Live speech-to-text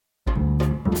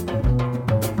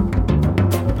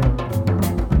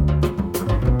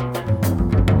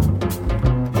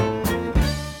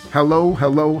Hello,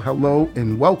 hello, hello,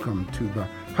 and welcome to the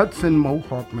Hudson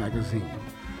Mohawk Magazine,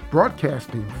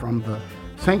 broadcasting from the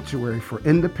Sanctuary for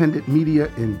Independent Media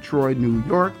in Troy, New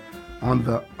York, on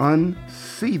the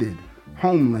unceded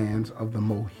homelands of the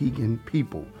Mohegan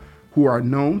people, who are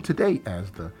known today as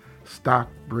the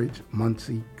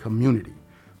Stockbridge-Munsee community.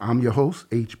 I'm your host,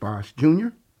 H. Bosch Jr.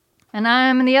 And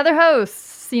I'm the other host,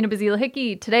 Sina Bazila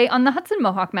Hickey. Today on the Hudson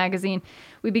Mohawk Magazine,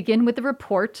 we begin with a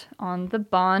report on the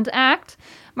Bond Act.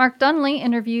 Mark Dunley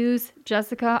interviews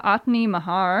Jessica Otney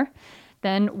Mahar.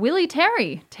 Then Willie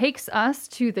Terry takes us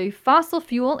to the Fossil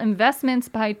Fuel Investments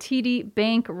by TD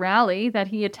Bank rally that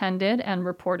he attended and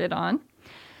reported on.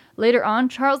 Later on,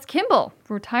 Charles Kimball,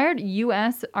 retired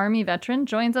U.S. Army veteran,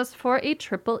 joins us for a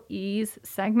Triple E's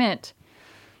segment.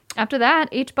 After that,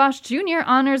 H. Bosch Jr.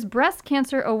 honors Breast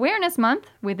Cancer Awareness Month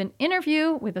with an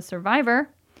interview with a survivor.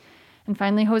 And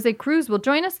finally, Jose Cruz will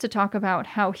join us to talk about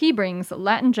how he brings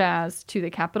Latin jazz to the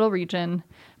capital region.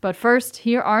 But first,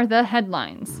 here are the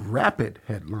headlines. Rapid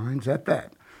headlines at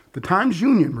that. The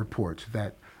Times-Union reports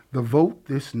that the vote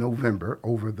this November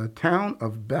over the town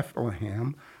of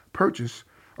Bethlehem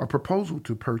proposal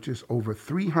to purchase over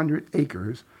 300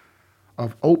 acres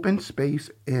of open space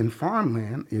and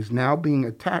farmland is now being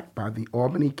attacked by the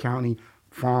Albany County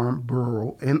Farm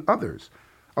Bureau and others.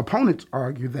 Opponents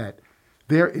argue that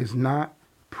there is not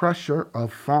pressure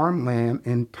of farmland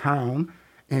in town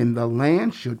and the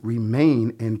land should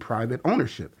remain in private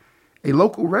ownership. A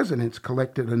local residents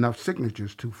collected enough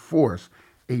signatures to force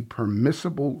a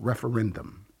permissible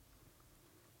referendum.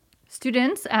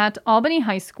 Students at Albany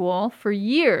High School for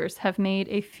years have made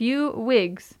a few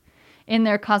wigs in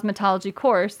their cosmetology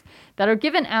course that are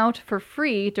given out for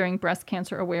free during Breast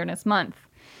Cancer Awareness Month.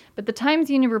 But the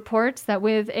Times-Union reports that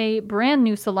with a brand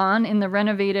new salon in the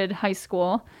renovated high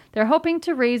school, they're hoping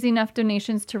to raise enough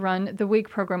donations to run the wig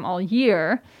program all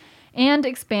year and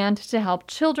expand to help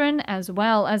children as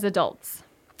well as adults.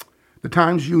 The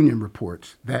Times-Union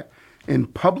reports that in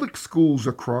public schools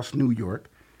across New York,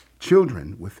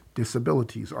 children with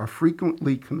disabilities are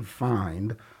frequently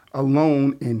confined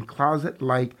alone in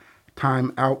closet-like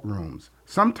time-out rooms,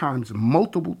 sometimes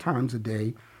multiple times a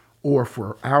day or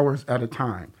for hours at a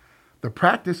time. The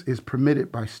practice is permitted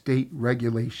by state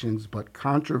regulations but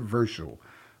controversial.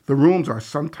 The rooms are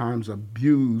sometimes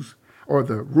abused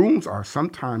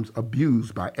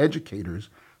by educators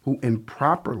who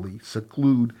improperly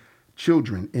seclude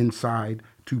children inside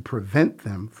to prevent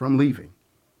them from leaving.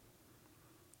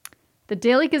 The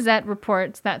Daily Gazette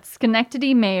reports that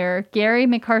Schenectady Mayor Gary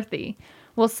McCarthy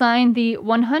will sign the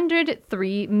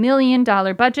 $103 million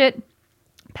budget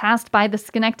passed by the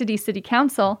Schenectady City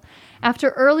Council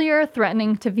after earlier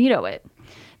threatening to veto it.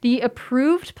 The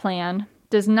approved plan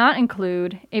does not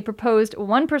include a proposed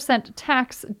 1%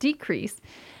 tax decrease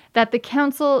that the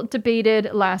council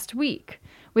debated last week,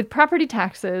 with property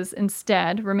taxes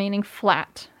instead remaining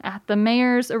flat at the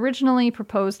mayor's originally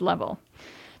proposed level.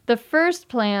 The first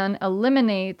plan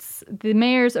eliminates the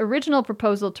mayor's original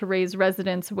proposal to raise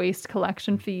residents' waste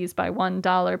collection fees by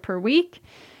 $1 per week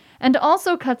and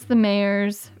also cuts the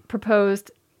mayor's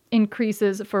proposed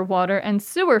increases for water and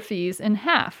sewer fees in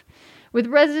half, with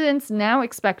residents now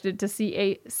expected to see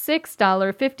a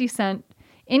 $6.50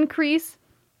 increase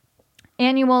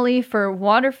annually for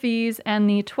water fees and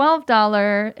the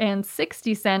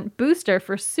 $12.60 booster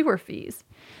for sewer fees.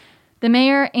 The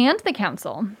mayor and the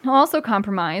council also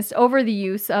compromised over the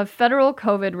use of federal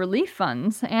COVID relief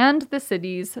funds and the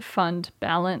city's fund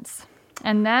balance.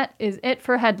 And that is it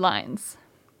for headlines.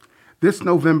 This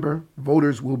November,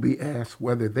 voters will be asked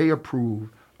whether they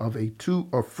approve of a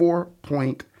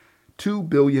 $4.2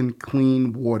 billion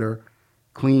Clean Water,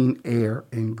 Clean Air,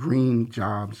 and Green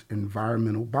Jobs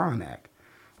Environmental Bond Act.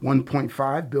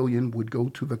 $1.5 billion would go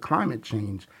to the climate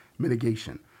change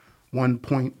mitigation.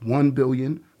 $1.1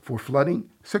 billion for flooding,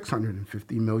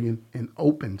 $650 million in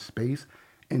open space,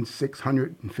 and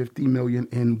 $650 million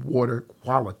in water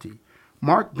quality.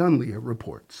 Mark Dunley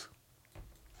reports.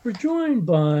 We're joined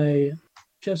by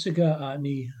Jessica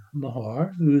Otney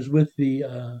Mahar, who's with the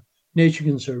Nature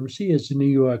Conservancy as the New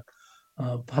York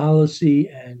Policy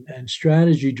and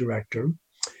Strategy Director.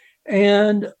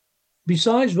 And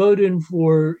besides voting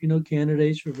for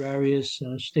candidates for various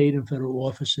state and federal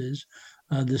offices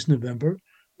this November,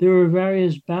 there are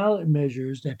various ballot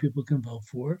measures that people can vote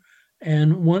for.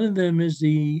 And one of them is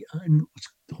what's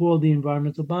called the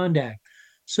Environmental Bond Act.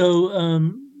 So,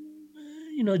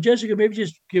 Jessica, maybe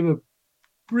just give a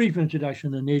brief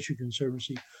introduction to Nature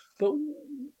Conservancy. But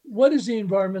what is the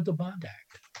Environmental Bond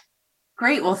Act?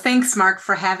 Great. Well, thanks, Mark,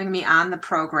 for having me on the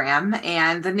program.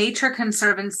 And the Nature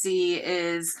Conservancy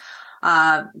is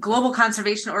global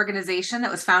conservation organization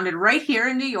that was founded right here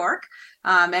in New York.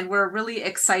 And we're really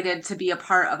excited to be a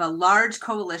part of a large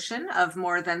coalition of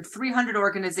more than 300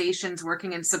 organizations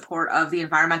working in support of the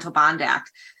Environmental Bond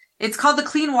Act. It's called the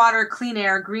Clean Water, Clean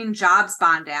Air, Green Jobs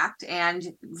Bond Act, and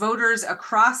voters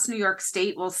across New York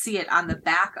State will see it on the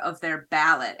back of their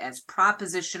ballot as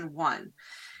Proposition 1.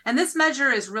 And this measure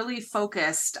is really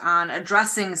focused on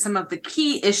addressing some of the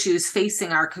key issues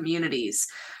facing our communities,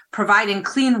 providing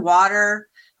clean water,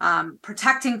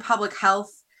 protecting public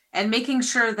health, and making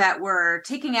sure that we're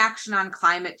taking action on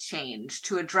climate change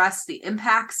to address the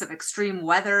impacts of extreme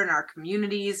weather in our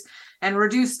communities and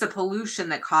reduce the pollution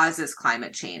that causes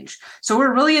climate change. So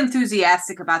we're really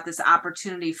enthusiastic about this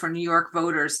opportunity for New York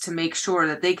voters to make sure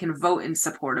that they can vote in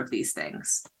support of these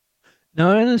things.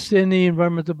 Now, I understand the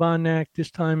Environmental Bond Act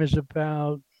this time is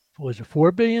about, was it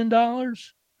 $4 billion?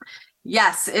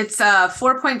 Yes, it's a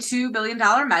 $4.2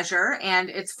 billion measure, and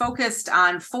it's focused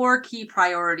on 4 key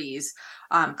priorities: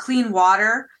 clean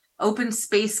water, open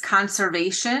space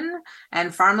conservation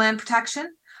and farmland protection,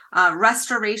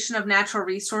 restoration of natural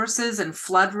resources and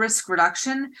flood risk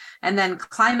reduction, and then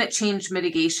climate change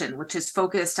mitigation, which is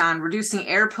focused on reducing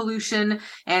air pollution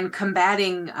and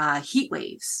combating heat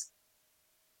waves.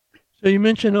 So you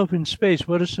mentioned open space.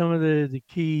 What are some of the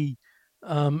key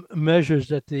measures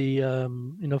that the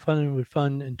funding would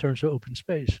fund in terms of open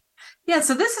space? Yeah,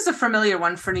 so this is a familiar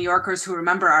one for New Yorkers who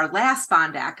remember our last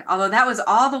Bond Act, although that was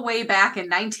all the way back in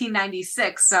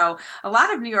 1996. So a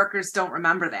lot of New Yorkers don't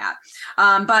remember that.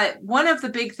 But one of the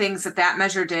big things that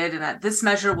measure did, and that this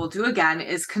measure will do again,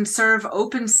 is conserve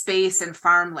open space and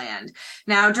farmland.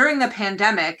 Now, during the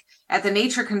pandemic, at the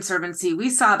Nature Conservancy, we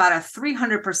saw about a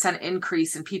 300%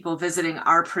 increase in people visiting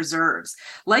our preserves.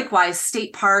 Likewise,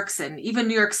 state parks and even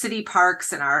New York City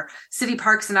parks and our city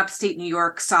parks in upstate New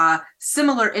York saw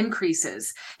similar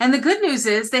increases. And the good news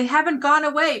is they haven't gone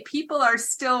away. People are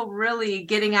still really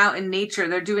getting out in nature.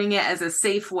 They're doing it as a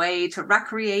safe way to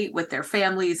recreate with their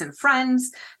families and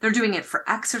friends. They're doing it for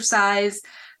exercise.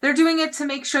 They're doing it to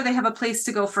make sure they have a place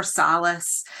to go for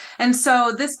solace. And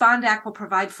so this Bond Act will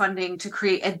provide funding to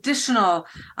create additional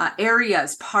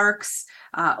areas, parks,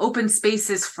 open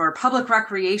spaces for public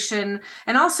recreation,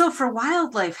 and also for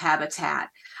wildlife habitat.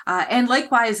 And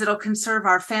likewise, it'll conserve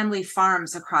our family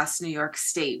farms across New York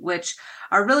State, which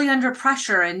are really under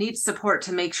pressure and need support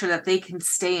to make sure that they can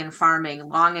stay in farming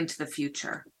long into the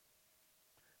future.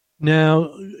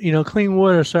 Now, clean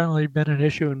water has certainly been an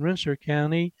issue in Rensselaer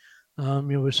County.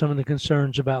 With some of the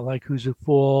concerns about like Hoosick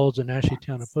Falls and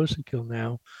Ashleytown and Posenkill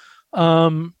now.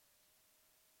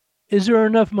 Is there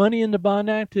enough money in the Bond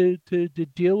Act to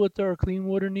deal with our clean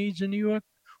water needs in New York?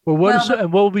 Or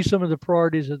what will be some of the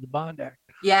priorities of the Bond Act?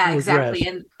 Yeah, exactly.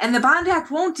 And the Bond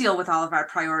Act won't deal with all of our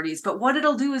priorities, but what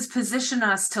it'll do is position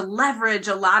us to leverage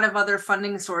a lot of other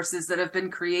funding sources that have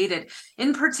been created.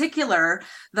 In particular,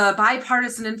 the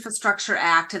Bipartisan Infrastructure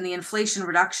Act and the Inflation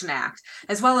Reduction Act,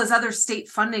 as well as other state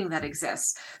funding that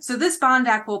exists. So this Bond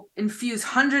Act will infuse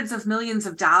hundreds of millions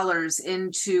of dollars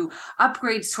into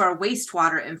upgrades to our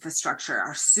wastewater infrastructure,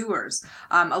 our sewers.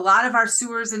 A lot of our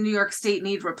sewers in New York State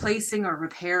need replacing or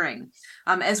repairing,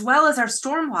 as well as our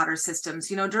stormwater systems.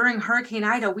 During Hurricane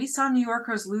Ida, we saw New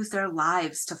Yorkers lose their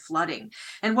lives to flooding.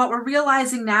 And what we're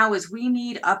realizing now is we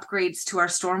need upgrades to our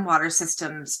stormwater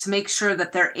systems to make sure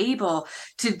that they're able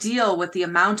to deal with the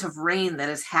amount of rain that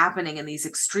is happening in these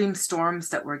extreme storms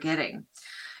that we're getting.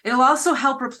 It'll also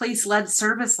help replace lead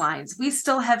service lines. We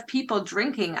still have people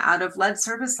drinking out of lead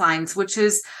service lines, which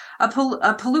is a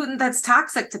pollutant that's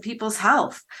toxic to people's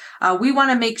health. We want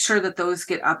to make sure that those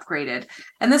get upgraded.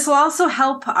 And this will also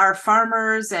help our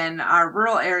farmers and our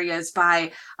rural areas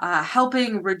by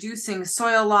helping reducing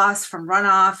soil loss from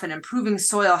runoff and improving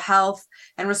soil health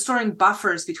and restoring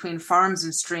buffers between farms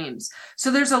and streams. So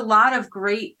there's a lot of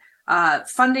great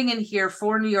funding in here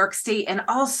for New York State. And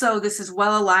also this is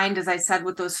well aligned, as I said,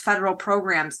 with those federal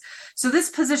programs. So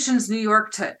this positions New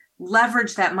York to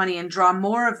leverage that money and draw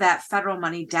more of that federal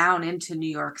money down into New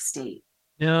York State.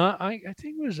 Now, I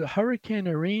think it was a Hurricane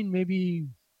Irene maybe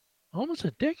almost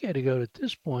a decade ago at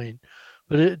this point,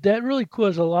 but that really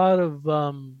caused a lot of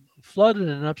flooding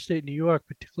in upstate New York,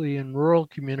 particularly in rural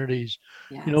communities.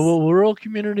 Yes. Will rural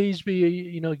communities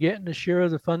be, getting a share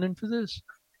of the funding for this?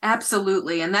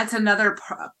 Absolutely. And that's another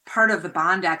part of the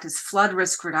Bond Act is flood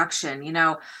risk reduction.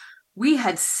 We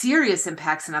had serious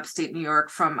impacts in upstate New York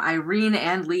from Irene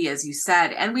and Lee, as you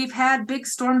said, and we've had big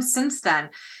storms since then.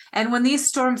 And when these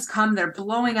storms come, they're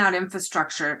blowing out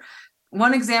infrastructure.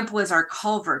 One example is our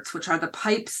culverts, which are the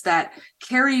pipes that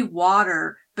carry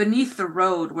water beneath the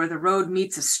road where the road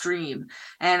meets a stream.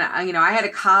 And, I had a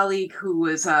colleague who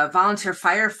was a volunteer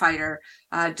firefighter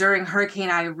during Hurricane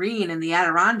Irene in the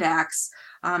Adirondacks,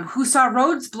 who saw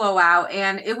roads blow out,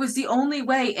 and it was the only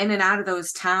way in and out of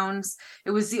those towns.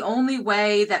 It was the only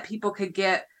way that people could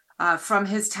get from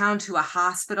his town to a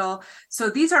hospital. So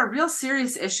these are real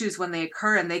serious issues when they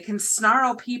occur, and they can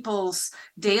snarl people's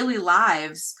daily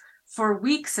lives for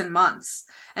weeks and months.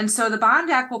 And so the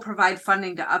Bond Act will provide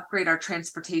funding to upgrade our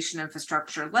transportation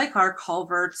infrastructure, like our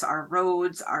culverts, our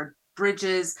roads, our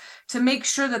bridges, to make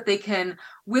sure that they can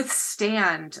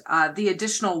withstand the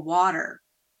additional water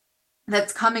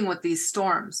that's coming with these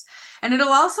storms. And it'll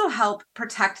also help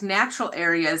protect natural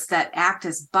areas that act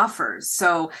as buffers.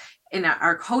 So in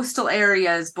our coastal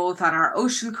areas, both on our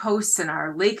ocean coasts and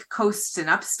our lake coasts in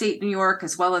upstate New York,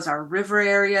 as well as our river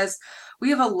areas, we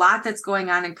have a lot that's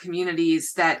going on in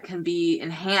communities that can be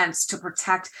enhanced to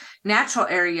protect natural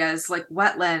areas like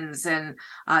wetlands and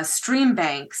stream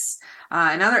banks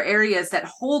and other areas that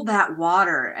hold that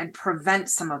water and prevent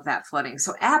some of that flooding.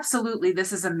 So absolutely,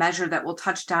 this is a measure that will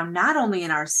touch down not only in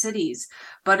our cities,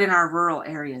 but in our rural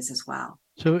areas as well.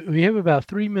 So we have about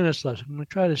 3 minutes left. I'm going to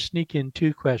try to sneak in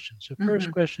two questions. The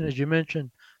first question is, you mentioned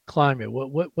climate.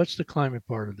 What's the climate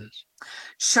part of this?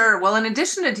 Sure. Well, in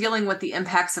addition to dealing with the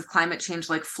impacts of climate change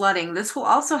like flooding, this will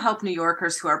also help New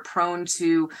Yorkers who are prone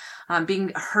to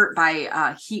being hurt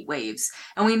by heat waves.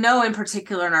 And we know in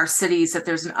particular in our cities that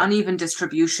there's an uneven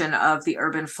distribution of the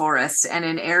urban forests, and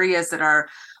in areas that are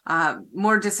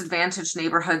more disadvantaged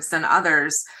neighborhoods than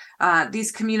others,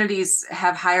 these communities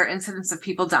have higher incidence of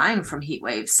people dying from heat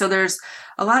waves. So there's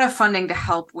a lot of funding to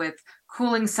help with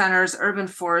cooling centers, urban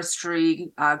forestry,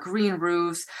 green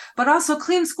roofs, but also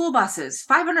clean school buses,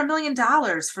 $500 million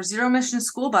for zero emission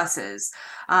school buses,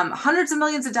 hundreds of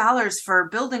millions of dollars for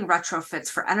building retrofits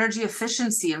for energy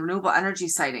efficiency and renewable energy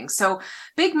siting. So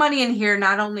big money in here,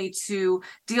 not only to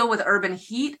deal with urban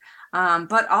heat,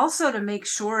 but also to make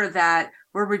sure that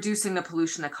we're reducing the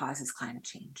pollution that causes climate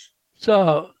change.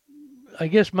 So I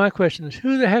guess my question is,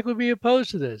 who the heck would be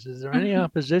opposed to this? Is there any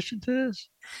opposition to this?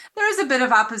 There is a bit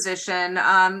of opposition. There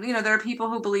are people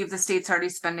who believe the state's already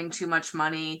spending too much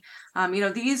money.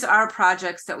 These are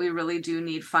projects that we really do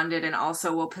need funded, and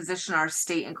also will position our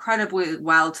state incredibly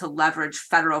well to leverage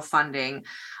federal funding.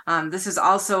 This is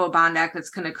also a bond act that's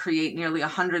going to create nearly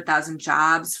 100,000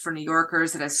 jobs for New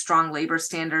Yorkers. It has strong labor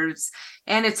standards,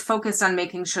 and it's focused on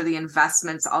making sure the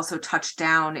investments also touch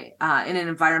down in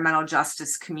environmental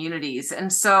justice communities.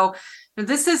 And so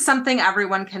this is something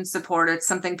everyone can support. It's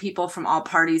something people from all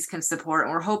parties can support.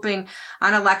 And we're hoping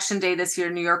on Election Day this year,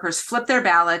 New Yorkers flip their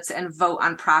ballots and vote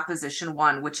on Proposition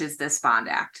 1, which is this bond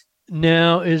act.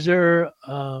 Now, is there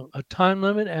a time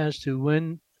limit as to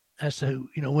when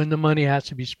the money has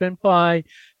to be spent by,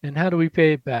 and how do we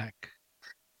pay it back?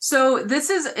 So this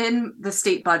is in the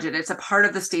state budget. It's a part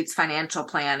of the state's financial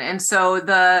plan. And so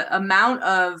the amount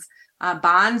of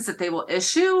bonds that they will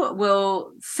issue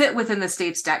will fit within the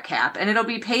state's debt cap, and it'll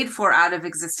be paid for out of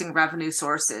existing revenue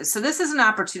sources. So this is an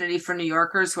opportunity for New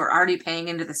Yorkers who are already paying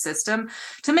into the system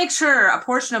to make sure a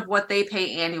portion of what they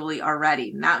pay annually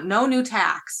already, no new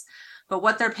tax, but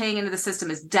what they're paying into the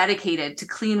system is dedicated to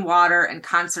clean water and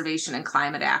conservation and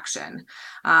climate action.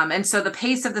 And so the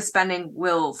pace of the spending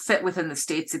will fit within the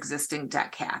state's existing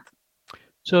debt cap.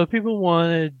 So if people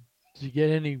wanted to get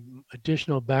any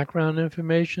additional background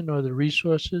information or the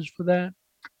resources for that?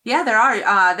 Yeah, there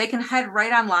are. They can head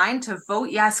right online to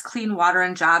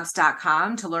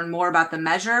voteyescleanwaterandjobs.com to learn more about the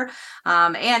measure.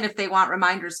 And if they want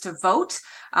reminders to vote,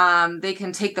 they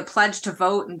can take the pledge to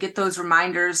vote and get those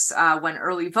reminders when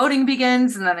early voting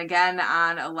begins, and then again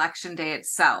on Election Day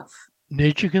itself.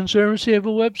 Nature Conservancy have a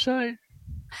website?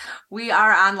 We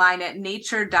are online at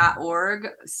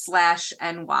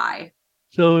nature.org/NY.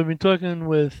 So we've been talking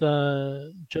with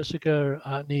Jessica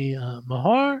Otney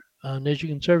Mahar, Nature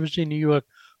Conservancy New York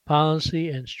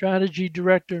Policy and Strategy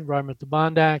Director, Environmental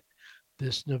Bond Act,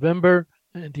 this November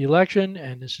at the election.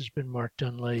 And this has been Mark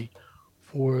Dunley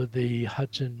for the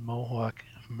Hudson Mohawk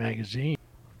Magazine.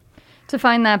 To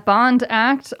find that Bond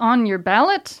Act on your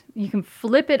ballot, you can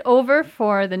flip it over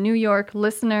for the New York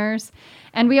listeners.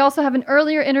 And we also have an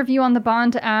earlier interview on the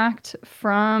Bond Act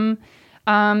from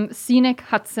Scenic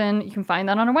Hudson. You can find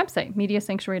that on our website,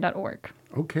 mediasanctuary.org.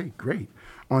 Okay, great.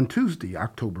 On Tuesday,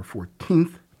 October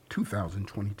 14th,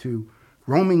 2022,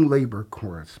 roaming labor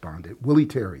correspondent Willie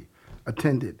Terry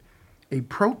attended a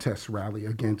protest rally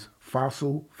against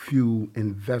fossil fuel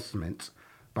investments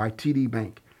by TD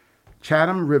Bank.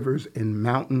 Chatham Rivers and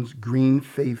Mountains Green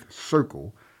Faith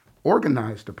Circle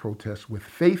organized the protest with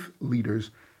faith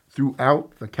leaders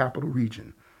throughout the capital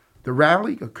region. The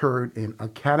rally occurred in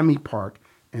Academy Park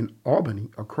in Albany,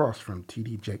 across from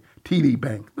TD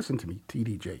Bank. Listen to me,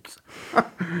 TD Jakes.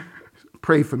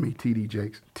 Pray for me, TD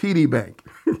Jakes. TD Bank.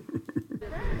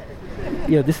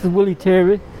 Yeah, this is Willie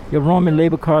Terry, your Roman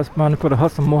labor correspondent for the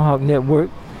Hudson Mohawk Network,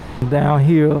 down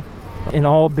here in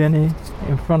Albany,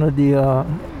 in front of the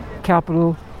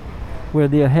Capitol, where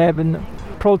they're having a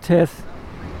protest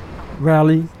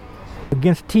rally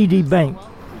against TD Bank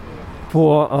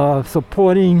for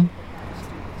supporting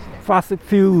fossil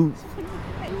fuel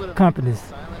companies.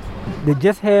 They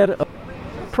just had a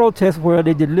protest where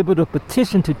they delivered a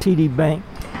petition to TD Bank,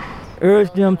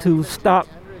 urged them to stop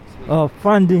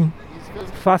funding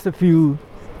fossil fuel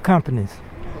companies.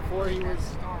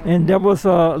 And there was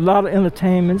a lot of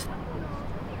entertainments,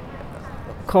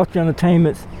 culture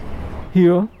entertainments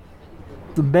here.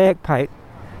 The bagpipe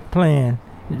playing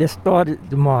that started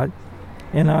the march.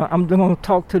 And I'm going to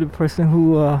talk to the person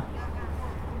who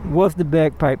was the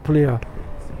bagpipe player.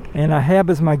 And I have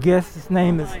as my guest, his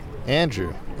name is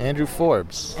Andrew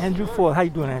Forbes. Andrew Forbes. How you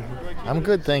doing, Andrew? I'm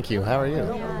good, thank you. How are you?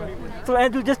 So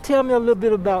Andrew, just tell me a little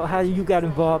bit about how you got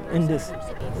involved in this.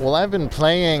 Well, I've been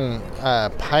playing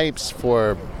pipes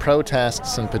for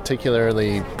protests, and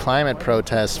particularly climate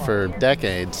protests, for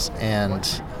decades. And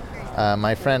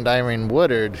my friend Irene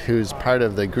Woodard, who's part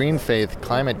of the Green Faith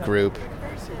Climate Group,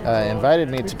 invited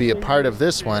me to be a part of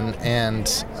this one. And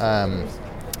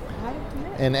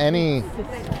in any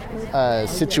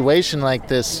situation like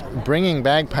this, bringing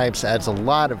bagpipes adds a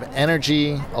lot of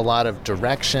energy, a lot of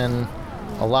direction,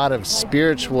 a lot of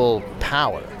spiritual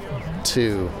power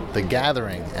to the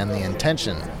gathering and the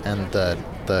intention and the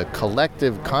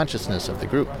collective consciousness of the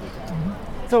group.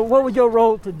 So what was your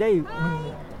role today when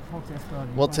the protest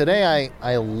started? Well, today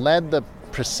I led the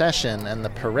procession and the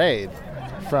parade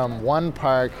from one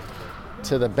park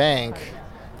to the bank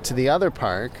to the other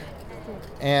park,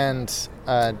 and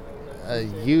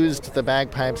used the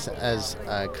bagpipes as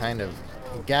a kind of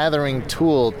gathering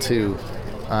tool to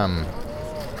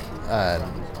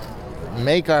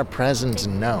make our presence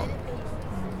known.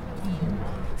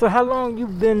 So how long you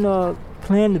been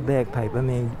playing the bagpipe? I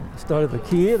mean, started as a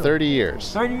kid? 30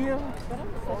 years. 30 years?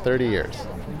 30 years.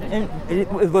 And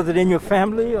was it in your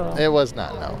family? Or? It was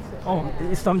not, no. Oh,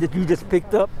 it's something that you just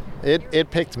picked up? It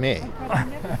picked me.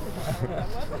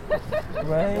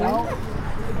 Right.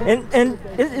 And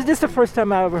is this the first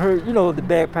time I ever heard, the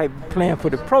bagpipe playing for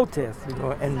the protest,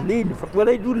 and leading? Well,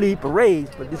 they do lead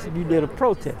parades, but this is you led a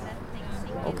protest.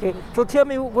 Okay. So tell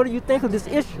me, what do you think of this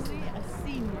issue?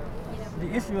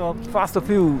 The issue of fossil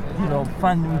fuel,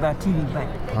 funding by TD Bank.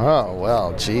 Oh,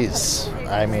 well, geez.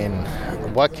 I mean,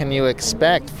 what can you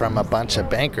expect from a bunch of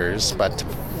bankers but to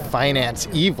finance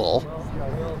evil?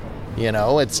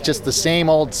 It's just the same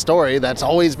old story that's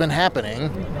always been happening.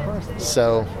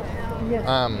 So,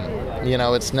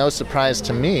 it's no surprise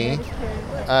to me.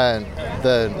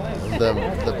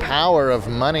 The power of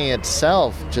money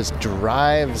itself just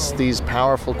drives these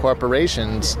powerful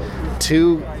corporations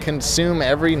to consume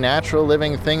every natural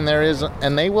living thing there is,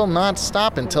 and they will not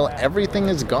stop until everything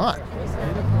is gone.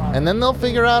 And then they'll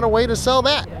figure out a way to sell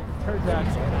that.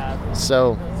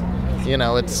 So,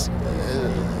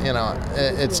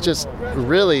 it's just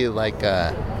really like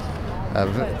a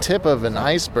tip of an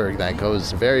iceberg that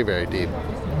goes very, very deep.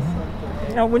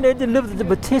 Now, when they delivered the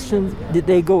petition, did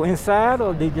they go inside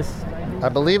or they just... I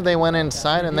believe they went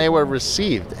inside and they were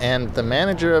received. And the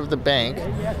manager of the bank,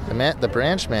 the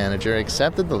branch manager,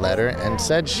 accepted the letter and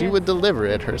said she would deliver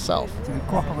it herself. To the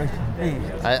corporation.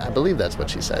 I believe that's what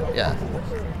she said, yeah.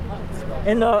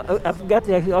 And I forgot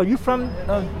to ask you, are you from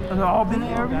the Albany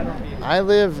area? I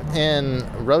live in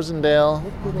Rosendale,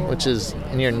 which is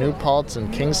near New Paltz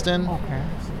and Kingston. Okay.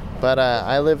 But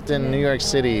I lived in New York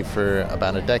City for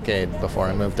about a decade before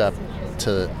I moved up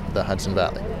to the Hudson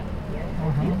Valley.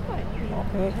 Mm-hmm.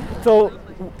 Okay. So,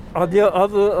 are there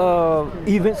other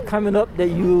events coming up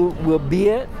that you will be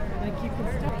at?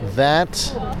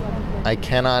 That I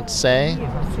cannot say.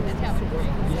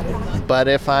 But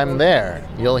if I'm there,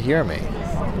 you'll hear me.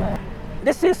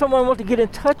 Let's say someone wants to get in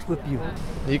touch with you.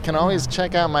 You can always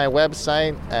check out my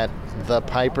website at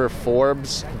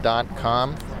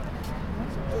thepiperforbes.com.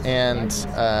 And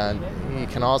you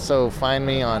can also find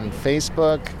me on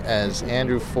Facebook as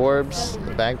Andrew Forbes,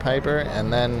 the bagpiper,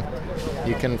 and then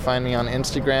you can find me on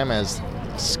Instagram as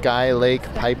Sky Lake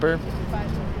Piper.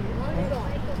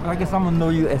 I guess I'm gonna know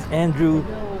you as Andrew,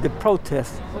 the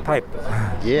protest piper.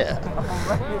 Yeah.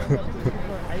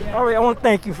 All right, I want to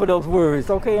thank you for those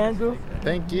words. Okay, Andrew?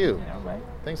 Thank you. All right.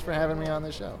 Thanks for having me on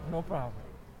the show. No problem.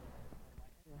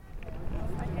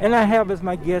 And I have as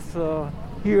my guest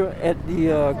here at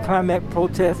the climate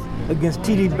protest against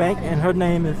TD Bank, and her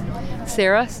name is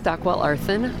Sarah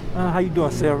Stockwell-Arthen. how you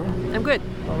doing, Sarah? I'm good.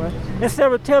 All right. And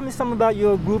Sarah, tell me something about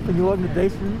your group and your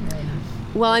organization.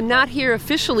 Well, I'm not here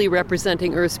officially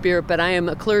representing Earth Spirit, but I am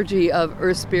a clergy of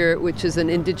Earth Spirit, which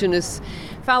is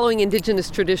following indigenous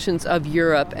traditions of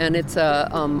Europe, and it's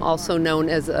also known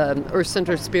as Earth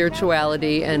Center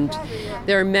Spirituality. And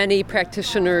there are many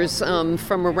practitioners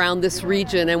from around this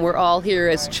region, and we're all here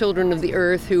as children of the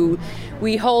earth who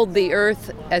we hold the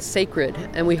earth as sacred,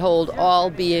 and we hold all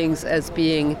beings as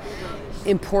being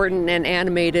important and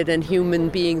animated, and human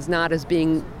beings not as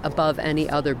being above any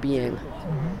other being.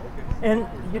 And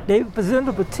they presented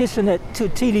a petition to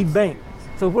TD Bank.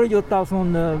 So what are your thoughts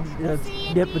on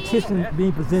their petition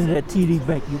being presented at TD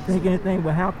Bank? You think anything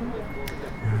will happen?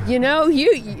 You know,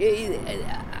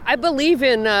 I believe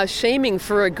in shaming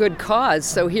for a good cause.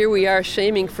 So here we are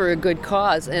shaming for a good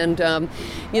cause. And,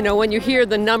 when you hear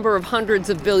the number of hundreds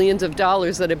of billions of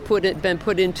dollars that have been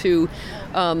put into,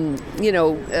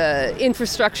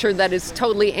 infrastructure that is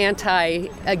totally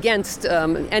against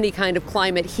any kind of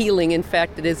climate healing. In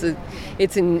fact,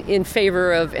 it's in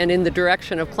favor of and in the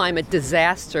direction of climate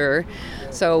disaster.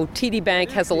 So TD Bank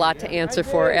has a lot to answer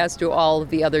for, as do all of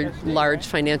the other large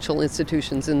financial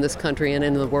institutions in this country and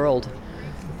in the world.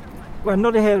 Well, I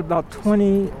know they had about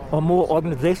 20 or more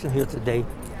organizations here today.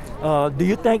 Do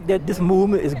you think that this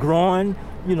movement is growing,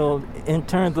 in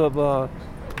terms of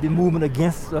the movement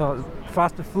against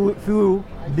fossil fuel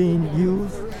being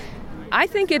used? I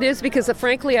think it is because,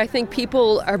 frankly, I think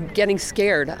people are getting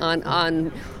scared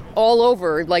on all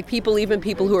over. Like even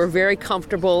people who are very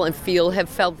comfortable and have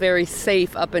felt very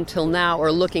safe up until now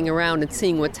are looking around and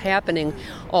seeing what's happening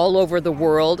all over the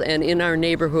world and in our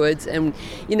neighborhoods. And,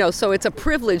 so it's a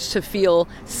privilege to feel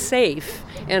safe.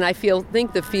 And I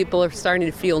think that people are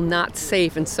starting to feel not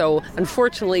safe. And so,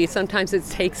 unfortunately, sometimes it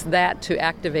takes that to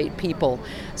activate people.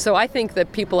 So I think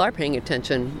that people are paying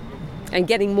attention and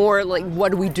getting more like,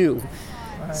 what do we do?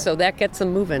 So that gets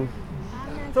them moving.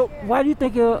 So why do you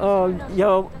think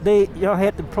y'all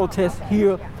had to protest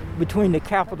here between the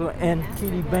Capitol and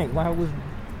TD Bank? Why was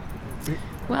it?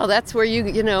 Well, that's where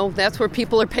that's where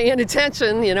people are paying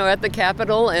attention, at the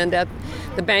Capitol and at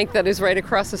the bank that is right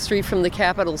across the street from the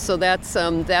Capitol. So that's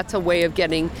a way of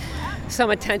getting some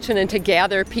attention and to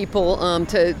gather people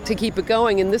to keep it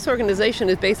going. And this organization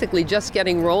is basically just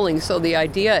getting rolling. So the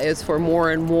idea is for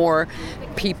more and more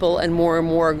people and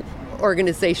more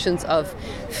organizations of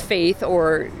faith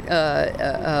or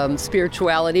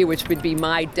spirituality, which would be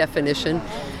my definition,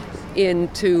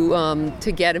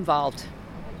 to get involved.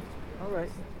 All right.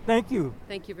 Thank you.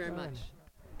 Thank you very much.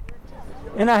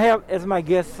 And I have as my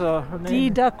guest her name?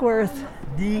 Dee Duckworth.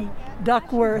 Dee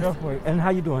Duckworth. And how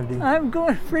you doing, Dee? I'm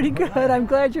going pretty good. I'm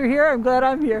glad you're here. I'm glad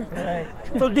I'm here. Right.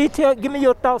 So Dee, give me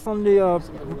your thoughts on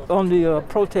the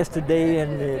protest today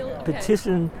and the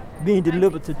petition being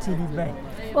delivered to TD Bank.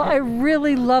 Well, I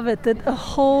really love it that a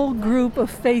whole group of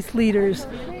faith leaders,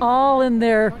 all in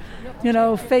their,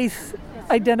 faith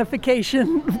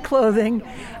identification clothing,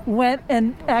 went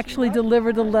and actually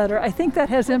delivered a letter. I think that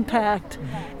has impact,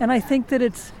 and I think that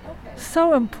it's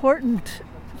so important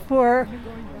for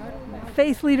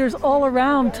faith leaders all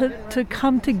around to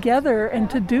come together and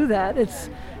to do that. It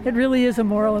really is a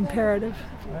moral imperative.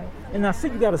 Right. And I see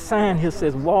you got a sign here that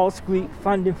says Wall Street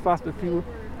funding fossil fuel.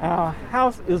 Our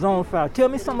house is on fire. Tell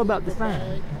me something about the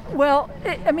sign. Well,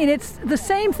 it's the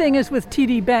same thing as with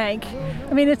TD Bank.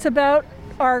 It's about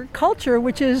our culture,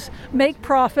 which is make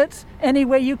profits any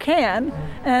way you can,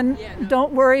 and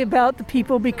don't worry about the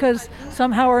people because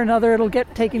somehow or another it'll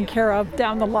get taken care of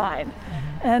down the line.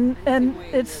 And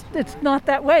it's not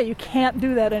that way. You can't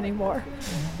do that anymore.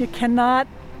 You cannot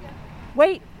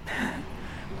wait.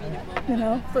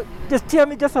 So just tell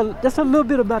me just a little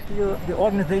bit about the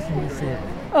organization you said.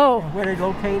 Oh, where they're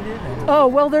located? Oh,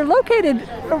 well, they're located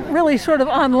really sort of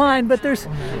online, but there's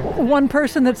one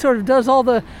person that sort of does all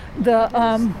the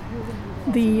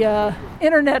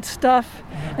internet stuff,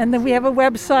 and then we have a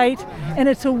website, and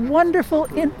it's a wonderful.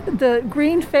 The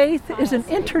Green Faith is an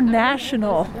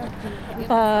international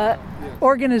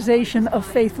organization of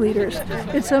faith leaders.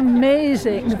 It's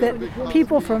amazing that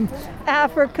people from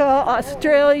Africa,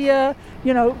 Australia,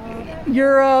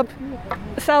 Europe,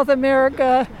 South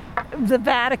America, the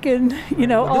Vatican,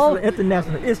 all this is an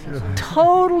international issue.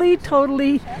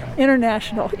 Totally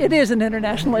international. It is an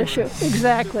international issue,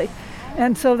 exactly.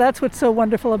 And so that's what's so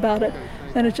wonderful about it.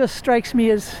 And it just strikes me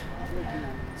as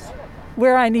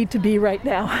where I need to be right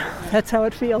now. That's how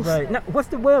it feels. Right. Now, what's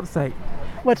the website?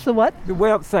 What's the what? The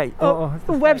website.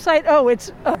 The website.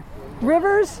 It's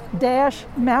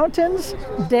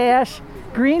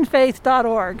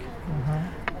rivers-mountains-greenfaith.org.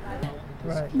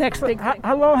 next big thing.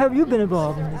 How long have you been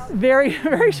involved in this? Very,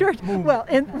 very short. Well,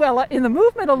 in the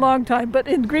movement a long time, but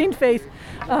in Green Faith,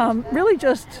 really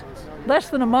just less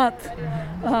than a month.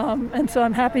 And so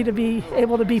I'm happy to be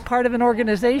able to be part of an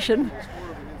organization,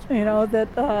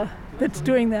 that's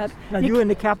doing that. Now, you in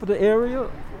the capital area?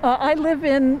 I live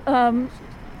in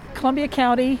Columbia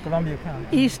County,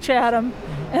 East Chatham,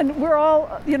 and we're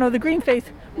all, the Green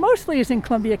Faith mostly is in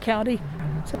Columbia County,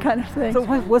 so kind of thing. So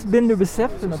what's been the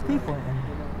reception of people?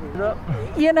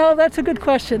 That's a good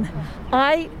question.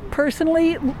 I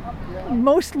personally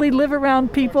mostly live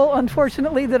around people,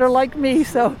 unfortunately, that are like me,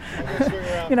 so,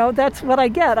 that's what I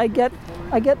get. I get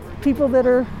people that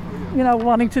are,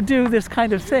 wanting to do this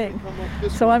kind of thing.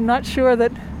 So I'm not sure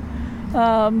that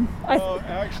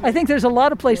I think there's a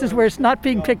lot of places where it's not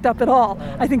being picked up at all.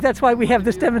 I think that's why we have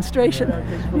this demonstration,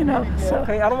 So.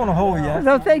 Okay, I don't want to hold you.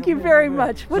 No, thank you very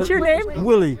much. What's your name?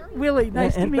 Willie. Willie,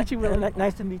 nice to meet you, Willie.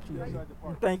 Nice to meet you.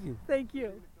 Thank you. Thank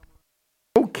you.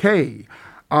 Okay.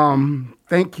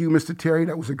 Thank you, Mr. Terry.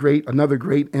 That was another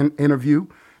great interview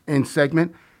and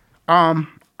segment.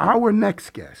 Our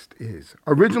next guest is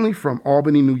originally from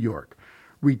Albany, New York,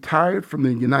 retired from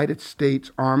the United States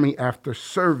Army after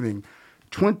serving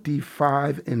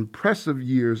 25 impressive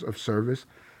years of service,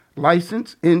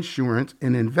 licensed insurance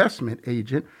and investment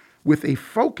agent with a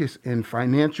focus in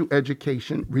financial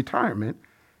education, retirement,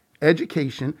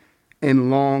 education, and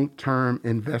long-term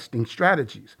investing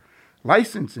strategies.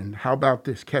 Licensing, how about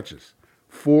this, catches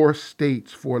 4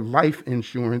 states for life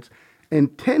insurance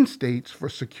and 10 states for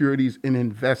securities and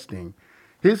investing.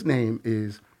 His name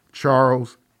is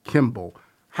Charles Kimball.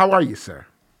 How are you, sir?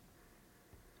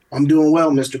 I'm doing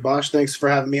well, Mr. Bosch. Thanks for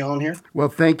having me on here. Well,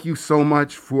 thank you so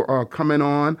much for coming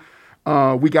on.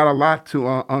 We got a lot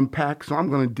to unpack, so I'm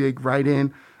going to dig right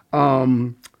in.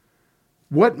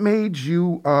 What made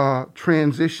you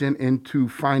transition into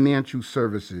financial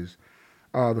services,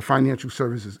 the financial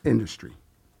services industry?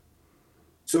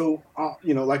 So,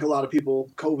 like a lot of people,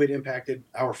 COVID impacted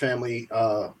our family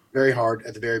very hard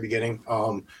at the very beginning.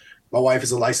 My wife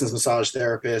is a licensed massage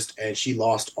therapist, and she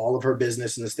lost all of her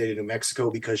business in the state of New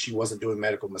Mexico because she wasn't doing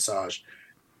medical massage.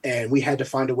 And we had to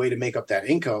find a way to make up that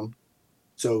income.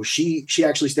 So she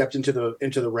actually stepped into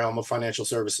the realm of financial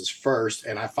services first,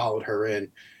 and I followed her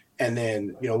in. And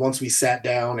then, once we sat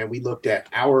down and we looked at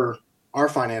our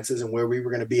finances and where we were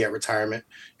going to be at retirement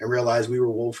and realized we were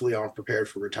woefully unprepared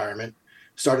for retirement,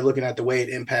 started looking at the way it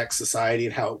impacts society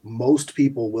and how most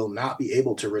people will not be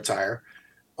able to retire.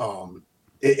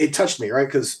 It touched me, right?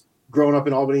 Because growing up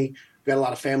in Albany, we've got a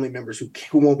lot of family members who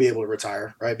won't be able to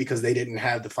retire, right? Because they didn't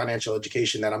have the financial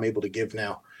education that I'm able to give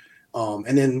now.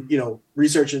 And then,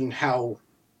 researching how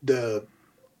the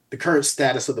current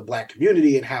status of the Black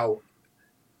community and how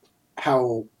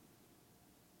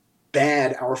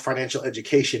bad our financial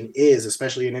education is,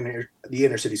 especially in the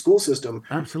inner city school system.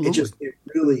 Absolutely. It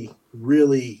really,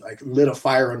 really lit a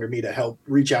fire under me to help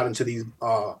reach out into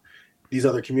these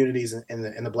other communities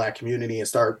in the Black community and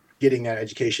start getting that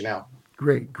education out.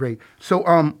 Great. So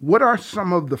what are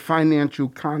some of the financial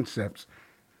concepts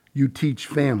you teach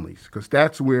families? Because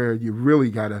that's where you really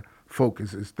got to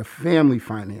focus, is the family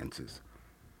finances.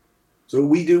 So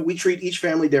we treat each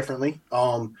family differently.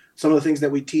 Some of the things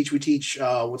that we teach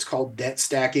what's called debt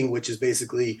stacking, which is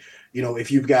basically,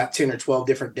 if you've got 10 or 12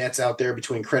 different debts out there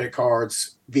between credit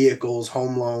cards, vehicles,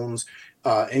 home loans,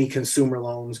 any consumer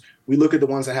loans, we look at the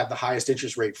ones that have the highest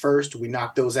interest rate first. We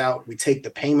knock those out. We take the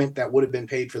payment that would have been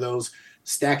paid for those,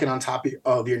 stack it on top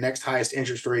of your next highest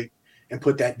interest rate, and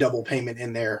put that double payment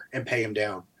in there and pay them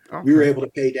down. Okay. We were able to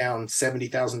pay down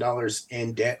 $70,000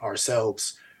 in debt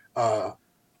ourselves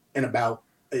in about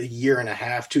a year and a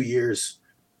half, 2 years,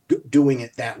 doing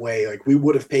it that way. We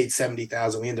would have paid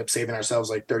 $70,000. We ended up saving ourselves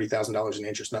 $30,000 in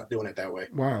interest, not doing it that way.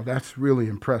 Wow, that's really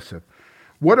impressive.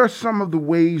 What are some of the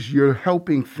ways you're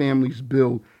helping families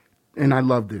build, and I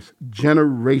love this,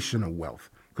 generational wealth?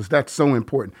 Because that's so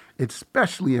important,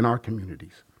 especially in our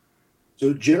communities.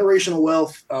 So generational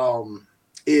wealth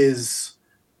is,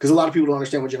 because a lot of people don't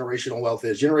understand what generational wealth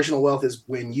is. Generational wealth is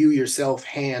when you yourself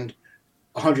hand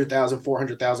 $100,000,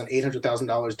 $400,000,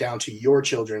 $800,000 down to your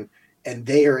children, and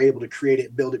they are able to create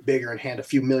it, build it bigger, and hand a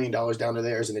few $1 million down to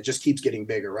theirs, and it just keeps getting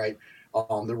bigger, right?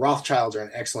 The Rothschilds are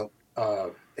an excellent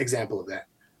example of that.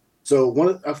 So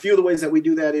a few of the ways that we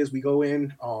do that is we go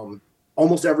in.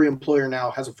 Almost every employer now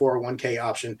has a 401k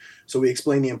option, so we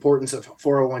explain the importance of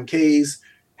 401ks,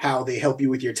 how they help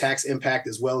you with your tax impact,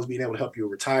 as well as being able to help you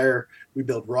retire. We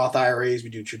build Roth IRAs. We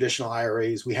do traditional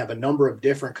IRAs. We have a number of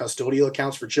different custodial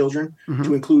accounts for children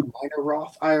to include minor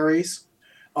Roth IRAs.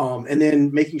 And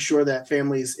then making sure that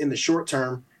families in the short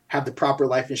term have the proper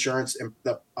life insurance and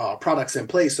the products in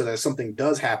place so that if something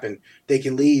does happen, they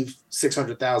can leave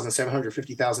 $600,000,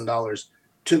 $750,000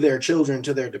 to their children,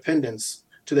 to their dependents,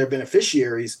 to their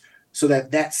beneficiaries, so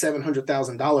that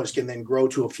 $700,000 can then grow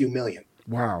to a few million.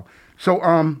 Wow.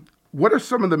 So, what are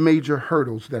some of the major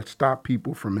hurdles that stop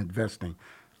people from investing?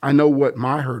 I know what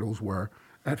my hurdles were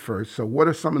at first. So, what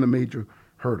are some of the major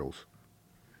hurdles?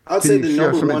 I'd Can say you the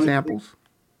share number some one examples?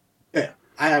 Yeah,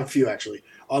 I have a few actually.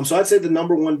 So I'd say the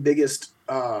number one biggest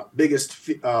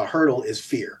hurdle is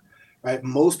fear. Right,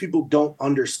 most people don't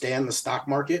understand the stock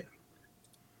market,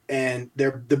 and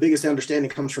the biggest understanding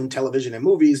comes from television and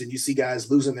movies. And you see guys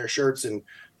losing their shirts and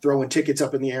throwing tickets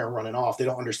up in the air and running off. They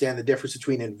don't understand the difference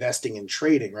between investing and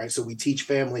trading. Right, so we teach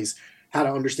families how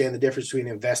to understand the difference between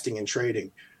investing and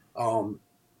trading.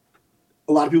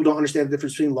 A lot of people don't understand the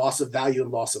difference between loss of value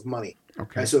and loss of money.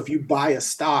 Okay. Right? So if you buy a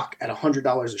stock at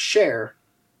 $100 a share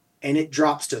and it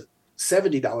drops to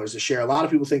 $70 a share, a lot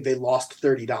of people think they lost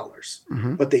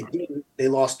 $30, but they didn't. They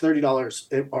lost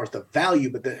 $30 worth of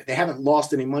value, but they haven't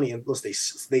lost any money unless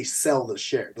they sell the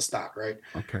stock, right?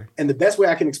 Okay. And the best way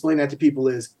I can explain that to people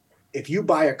is if you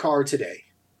buy a car today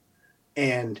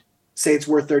and say it's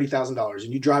worth $30,000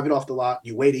 and you drive it off the lot,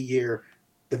 you wait a year,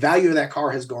 the value of that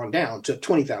car has gone down to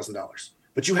 $20,000,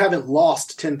 but you haven't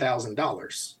lost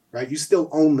 $10,000, right? You still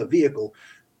own the vehicle.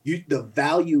 The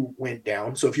value went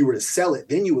down. So if you were to sell it,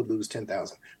 then you would lose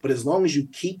 $10,000. But as long as you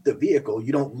keep the vehicle,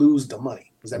 you don't lose the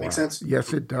money. Does that make sense?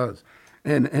 Yes, it does.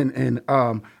 And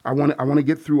I want to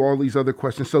get through all these other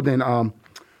questions. So then,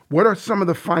 what are some of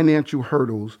the financial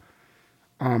hurdles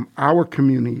our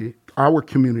community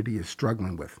is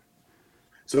struggling with?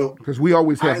 So because we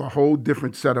always have a whole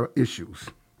different set of issues.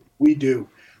 We do.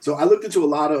 So I looked into a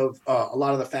lot of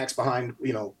the facts behind,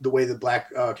 the way the Black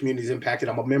community is impacted.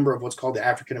 I'm a member of what's called the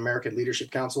African American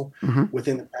Leadership Council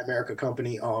within the Primerica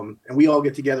company. And we all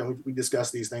get together and we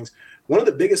discuss these things. One of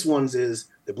the biggest ones is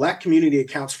the Black community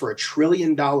accounts for $1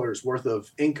 trillion worth of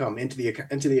income into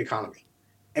the economy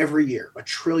every year. $1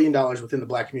 trillion within the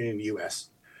Black community in the U.S.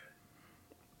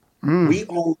 We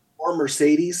own more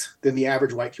Mercedes than the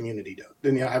average white community does,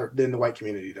 than the white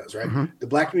community does, right? The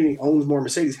Black community owns more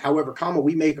Mercedes. However,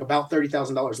 we make about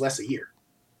 $30,000 less a year.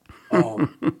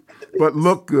 But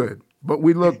look good. But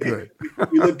we look good.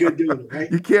 We look good doing it,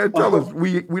 right? You can't tell us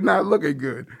we're not looking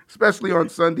good, especially on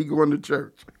Sunday going to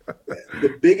church.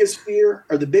 The biggest fear,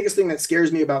 or the biggest thing that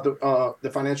scares me about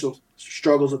the financial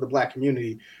struggles of the Black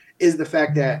community is the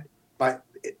fact that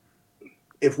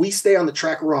if we stay on the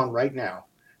track we're on right now,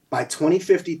 by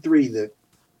 2053, the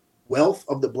wealth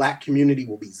of the Black community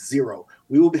will be zero.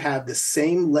 We will have the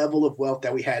same level of wealth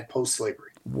that we had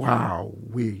post-slavery. Wow,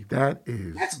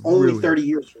 that's only really, 30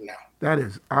 years from now. That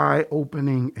is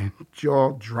eye-opening and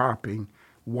jaw-dropping.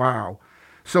 Wow.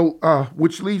 So,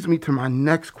 which leads me to my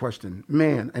next question.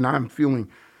 Man, and aren't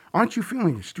you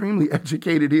feeling extremely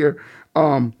educated here?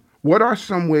 What are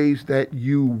some ways that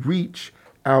you reach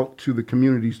out to the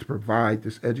communities to provide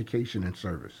this education and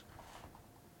service?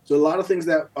 So a lot of things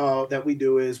that we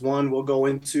do is, one, we'll go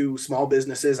into small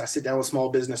businesses. I sit down with small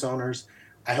business owners.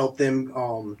 I help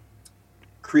them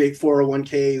create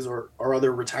 401ks or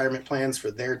other retirement plans for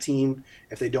their team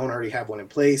if they don't already have one in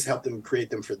place. Help them create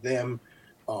them for them.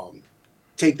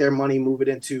 Take their money, move it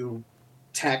into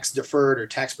tax deferred or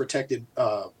tax protected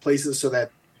places so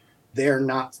that they're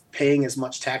not paying as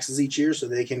much taxes each year, so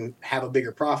they can have a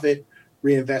bigger profit,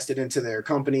 reinvest it into their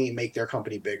company, make their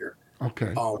company bigger.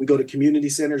 Okay. We go to community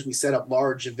centers. We set up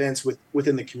large events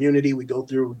within the community. We go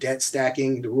through debt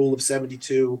stacking, the rule of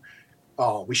 72.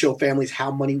 We show families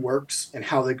how money works and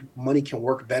how the money can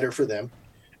work better for them.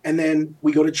 And then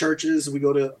we go to churches. We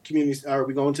go to communities, or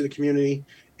we go into the community,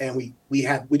 and we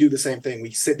do the same thing. We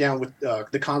sit down with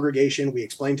the congregation. We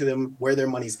explain to them where their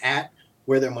money's at,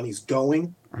 where their money's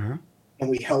going, and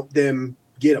we help them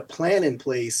get a plan in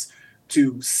place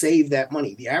to save that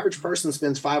money. The average person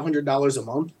spends $500 a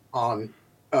month on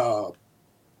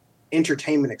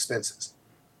entertainment expenses,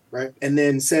 right? And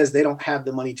then says they don't have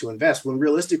the money to invest, when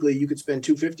realistically you could spend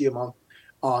 $250 a month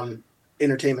on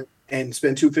entertainment and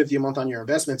spend $250 a month on your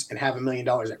investments and have $1 million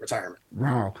at retirement.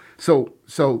 Wow. So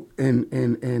and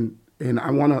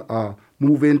I want to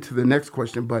move into the next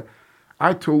question, but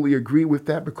I totally agree with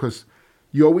that, because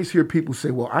you always hear people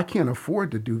say, well, I can't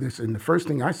afford to do this. And the first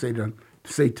thing I say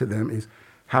to them is,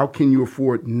 how can you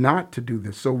afford not to do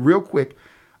this? So real quick,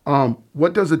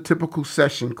 what does a typical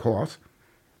session cost?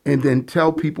 And then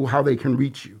tell people how they can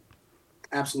reach you.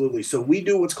 Absolutely. So we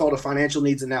do what's called a financial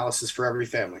needs analysis for every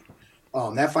family.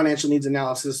 That financial needs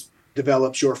analysis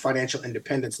develops your financial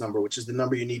independence number, which is the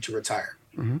number you need to retire.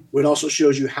 It also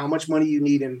shows you how much money you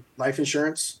need in life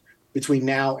insurance, between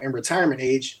now and retirement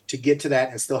age to get to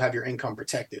that and still have your income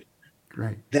protected.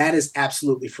 Great. That is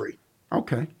absolutely free.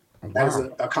 Okay. Oh, That is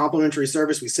wow. a complimentary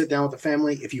service. We sit down with the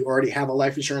family. If you already have a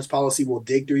life insurance policy, we'll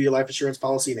dig through your life insurance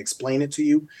policy and explain it to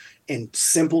you in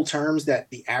simple terms that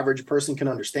the average person can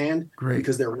understand. Great.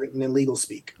 Because they're written in legal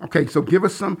speak. Okay, so give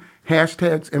us some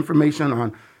hashtags, information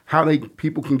on how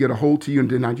people can get a hold to you, and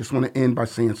then I just want to end by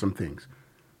saying some things.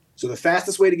 So the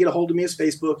fastest way to get a hold of me is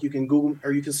Facebook. You can Google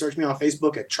or you can search me on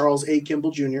Facebook at Charles A.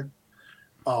 Kimball Jr.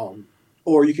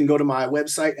 Or you can go to my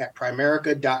website at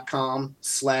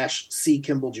primerica.com/C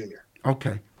Kimball Jr.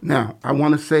 Okay. Now, I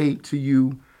want to say to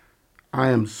you, I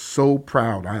am so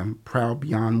proud. I am proud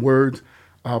beyond words.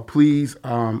 Please,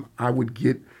 I would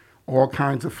get all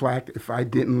kinds of flack if I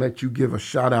didn't let you give a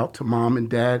shout out to mom and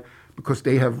dad, because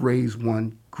they have raised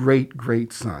one great,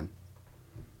 great son.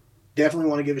 Definitely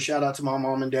want to give a shout out to my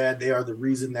mom and dad. They are the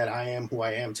reason that I am who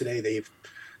I am today. They've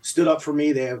stood up for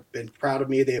me. They have been proud of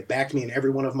me. They have backed me in every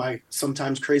one of my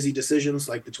sometimes crazy decisions,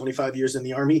 like the 25 years in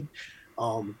the Army.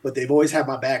 But they've always had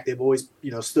my back. They've always,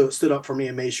 stood up for me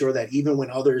and made sure that even when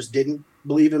others didn't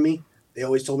believe in me, they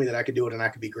always told me that I could do it and I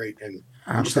could be great. And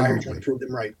I'm just out here trying to prove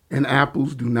them right. And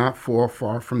apples do not fall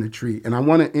far from the tree. And I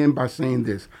want to end by saying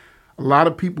this. A lot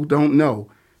of people don't know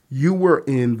you were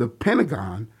in the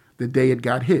Pentagon the day it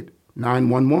got hit,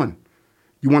 911.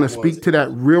 You want to speak to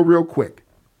that real quick?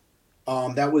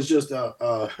 That was just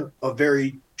a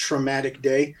very traumatic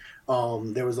day.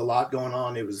 There was a lot going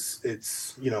on.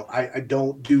 I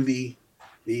don't do the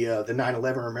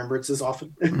 9/11 remembrances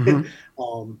often,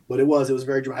 Mm-hmm. but it was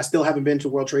very dramatic. I still haven't been to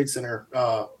World Trade Center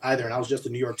either, and I was just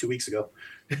in New York 2 weeks ago.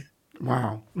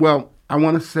 Wow. Well, I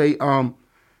want to say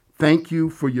thank you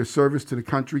for your service to the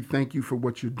country. Thank you for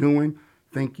what you're doing.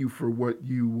 Thank you for what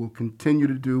you will continue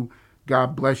to do.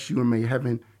 God bless you, and may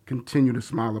heaven continue to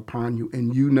smile upon you.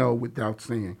 And without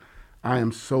saying, I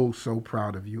am so, so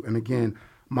proud of you. And again,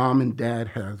 mom and dad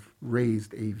have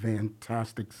raised a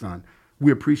fantastic son.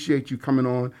 We appreciate you coming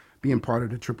on, being part of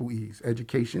the Triple E's,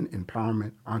 education,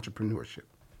 empowerment, entrepreneurship.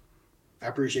 I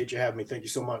appreciate you having me. Thank you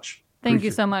so much. Thank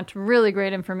you so much. Really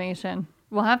great information.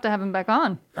 We'll have to have him back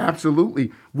on.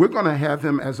 Absolutely. We're going to have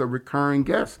him as a recurring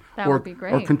guest would be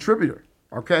great. Or contributor.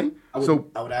 Okay? I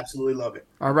would absolutely love it.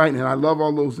 All right. And I love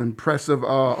all those impressive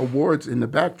awards in the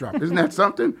backdrop. Isn't that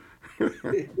something?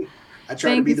 I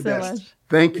try to be the best. Much.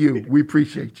 Thank you. We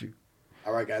appreciate you.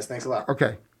 All right, guys. Thanks a lot.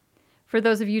 Okay. For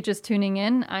those of you just tuning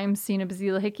in, I'm Sina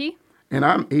Bazila Hickey. And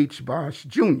I'm H. Bosch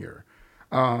Jr.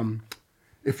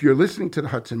 If you're listening to the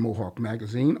Hudson Mohawk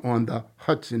Magazine on the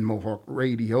Hudson Mohawk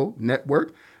Radio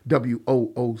Network,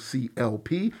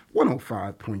 WOOCLP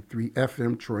 105.3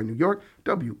 FM, Troy, New York,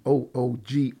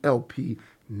 WOOGLP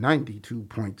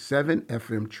 92.7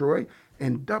 FM, Troy,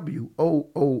 and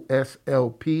WOOSLP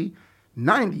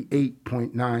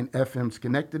 98.9 FM,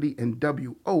 Schenectady, and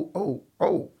WOOALP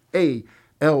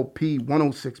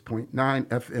 106.9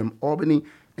 FM, Albany,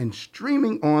 and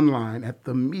streaming online at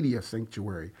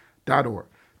themediasanctuary.org.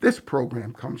 This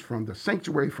program comes from the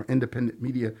Sanctuary for Independent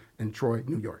Media in Troy,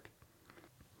 New York.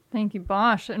 Thank you,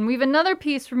 Bosch. And we have another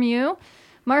piece from you,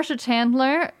 Marcia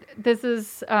Chandler. This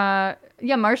is,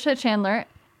 Marcia Chandler.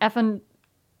 In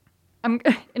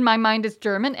my mind, it's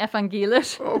German,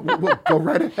 evangelisch. Oh, well, go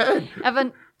right ahead.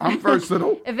 I'm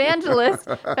versatile. Evangelist,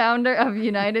 founder of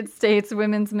United States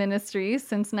Women's Ministry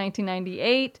since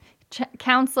 1998,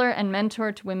 counselor and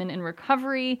mentor to women in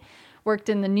recovery, worked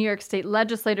in the New York State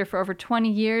Legislature for over 20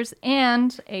 years,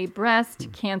 and a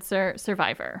breast cancer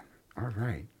survivor. All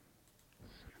right.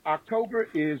 October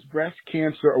is Breast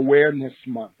Cancer Awareness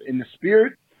Month in the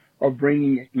spirit of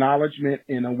bringing acknowledgement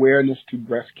and awareness to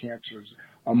breast cancers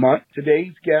a month.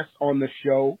 Today's guest on the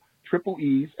show, Triple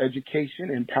E's Education,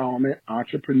 Empowerment,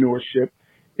 Entrepreneurship,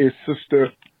 is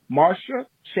Sister Marcia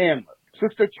Chandler.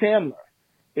 Sister Chandler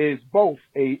is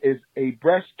a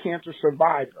breast cancer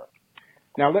survivor.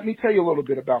 Now, let me tell you a little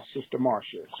bit about Sister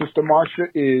Marcia. Sister Marcia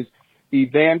is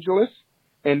evangelist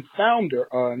and founder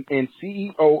and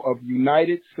CEO of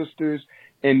United Sisters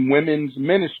in Women's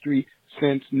Ministry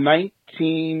since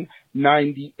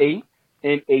 1998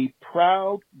 and a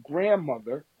proud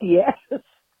grandmother. Yes.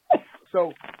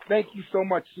 So thank you so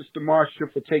much, Sister Marcia,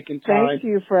 for taking time. Thank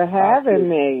you for having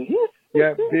me.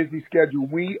 Yeah, busy schedule.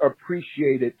 We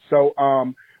appreciate it. So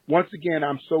once again,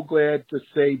 I'm so glad to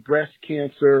say breast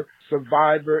cancer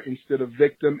survivor instead of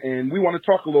victim, and we want to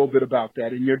talk a little bit about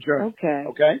that in your journey.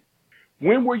 Okay?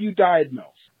 When were you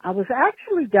diagnosed? I was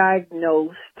actually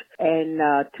diagnosed in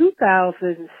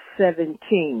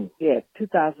 2017. Yeah,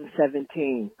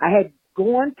 2017. I had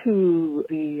gone to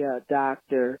the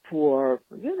doctor for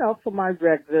my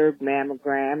regular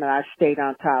mammogram, and I stayed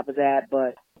on top of that.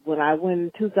 But when I went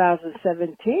in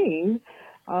 2017,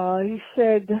 he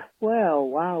said, well,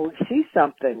 wow, we see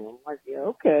something. I'm like, yeah,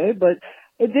 okay. But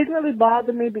it didn't really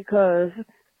bother me because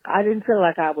I didn't feel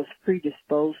like I was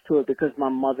predisposed to it because my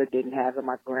mother didn't have it,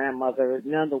 my grandmother,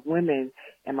 none of the women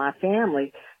in my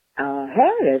family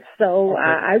had it. So Okay.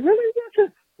 I really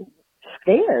wasn't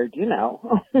scared, you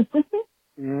know.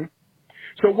 Mm-hmm.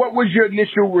 So what was your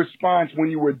initial response when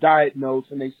you were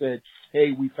diagnosed and they said,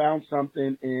 hey, we found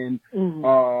something and,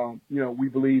 we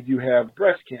believe you have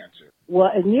breast cancer?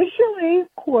 Well, initially,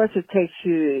 of course, it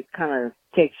kind of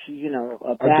takes you,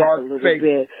 aback a little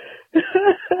bit.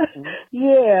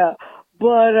 Yeah.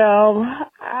 But,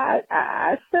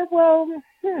 I said, well,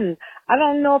 I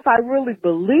don't know if I really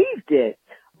believed it,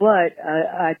 but,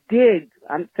 I did,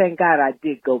 thank God I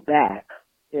did go back,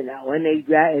 and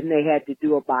they had to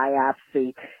do a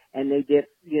biopsy and they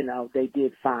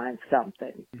did find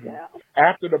something. Mm-hmm. Yeah.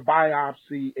 After the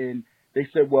biopsy and they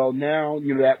said, well, now,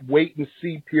 that wait and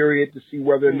see period to see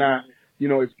whether or not,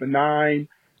 it's benign,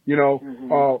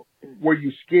 were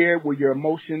you scared? Were your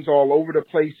emotions all over the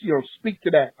place? Speak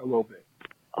to that a little bit.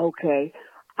 Okay.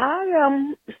 I don't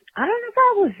know if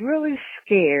I was really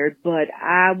scared, but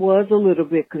I was a little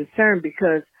bit concerned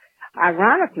because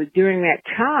ironically during that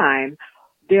time,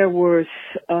 there was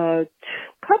a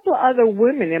couple of other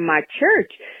women in my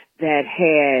church that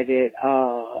had it,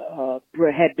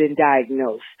 had been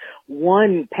diagnosed.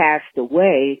 One passed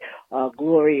away,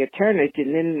 Gloria Turnage,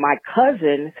 and then my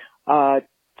cousin,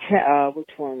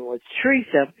 which one was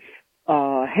Teresa,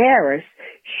 Harris,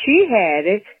 she had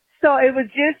it. So it was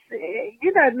just,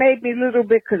 it made me a little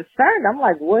bit concerned. I'm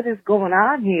like, what is going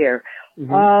on here?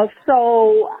 Mm-hmm.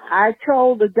 So I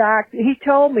told the doctor, he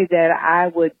told me that I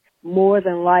would more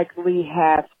than likely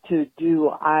have to do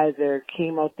either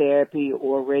chemotherapy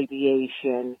or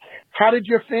radiation. How did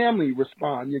your family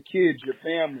respond? Your kids, your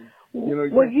family?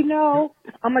 Well,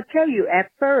 I'm going to tell you,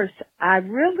 at first, I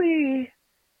really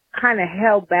kind of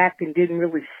held back and didn't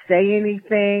really say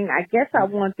anything. I guess I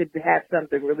wanted to have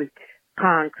something really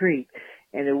concrete,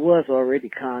 and it was already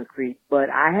concrete, but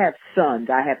I have sons.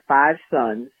 I have 5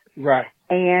 sons. Right.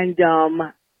 And,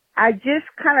 I just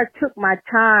kind of took my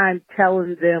time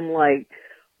telling them like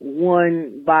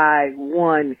one by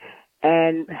one.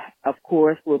 And of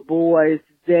course with boys,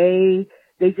 they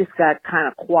just got kind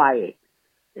of quiet.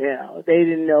 They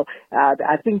didn't know.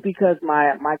 I think because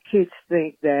my kids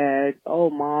think that, oh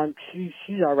mom,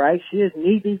 she's all right. She doesn't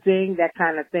need anything, that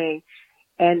kind of thing.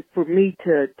 And for me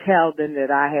to tell them that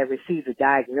I had received a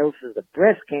diagnosis of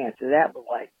breast cancer, that was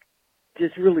like,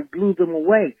 just really blew them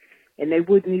away. And they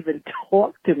wouldn't even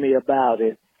talk to me about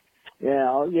it.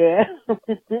 Yeah.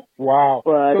 Wow.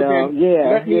 But, so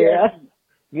ask you,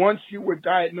 once you were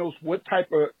diagnosed, what type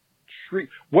of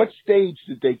what stage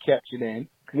did they catch it in?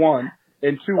 1.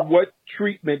 And 2, what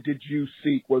treatment did you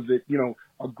seek? Was it,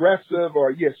 aggressive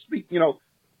or, speak, share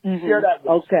that with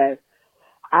us. Okay.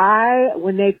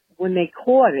 When they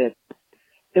caught it,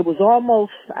 it was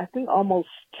almost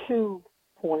 2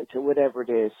 points or whatever it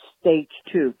is, stage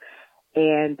 2.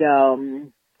 And,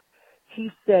 he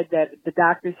said that the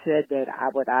doctor said that I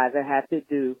would either have to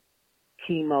do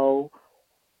chemo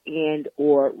and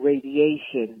or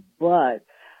radiation, but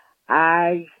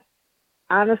I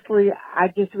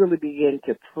just really began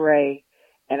to pray,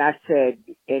 and I said,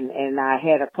 and I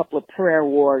had a couple of prayer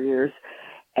warriors,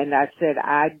 and I said,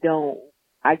 I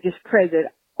just pray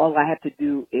that all I have to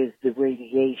do is the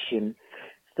radiation.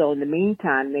 So in the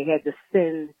meantime, they had to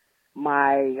send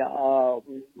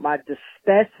the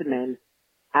specimen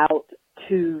out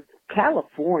to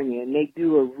California, and they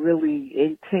do a really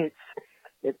intense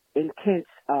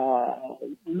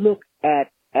look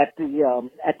at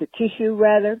the tissue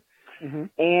rather. Mm-hmm.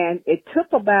 And it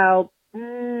took about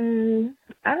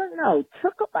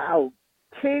took about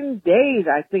 10 days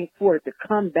I think for it to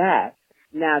come back.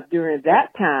 Now during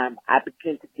that time I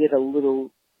began to get a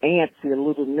little antsy, a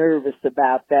little nervous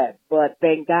about that. But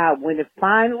thank God when it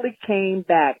finally came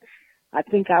back, I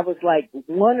think I was like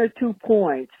 1 or 2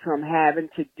 points from having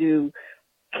to do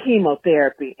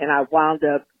chemotherapy, and I wound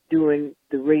up doing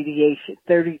the radiation,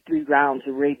 33 rounds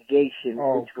of radiation,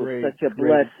 which was such a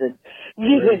blessing.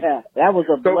 Yeah, that was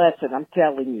a blessing, I'm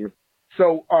telling you.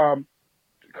 So, a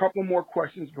couple more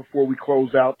questions before we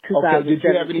close out. Okay, did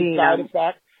you have any side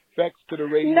effects to the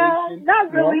radiation? No,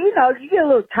 not really. No? You get a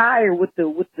little tired with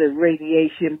the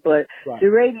radiation, but the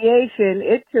radiation,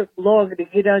 it took longer to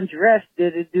get undressed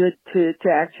than it did to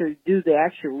actually do the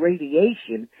actual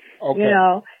radiation. Okay.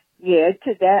 Yeah,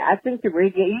 to that, I think the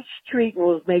radio, each treatment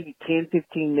was maybe 10,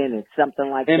 15 minutes, something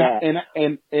like that.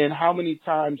 And how many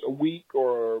times a week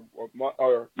or you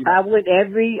know? I went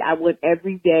every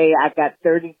day. I got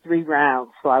 33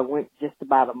 rounds, so I went just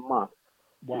about a month.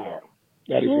 Wow.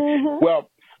 Yeah. That is Well,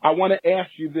 I want to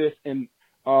ask you this, and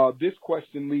this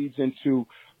question leads into,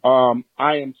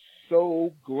 I am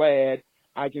so glad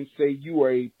I can say you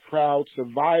are a proud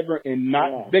survivor and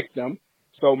not victim.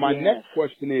 So my next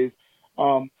question is,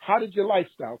 how did your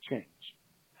lifestyle change?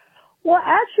 Well,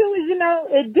 actually,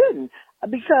 it didn't,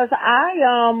 because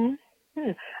I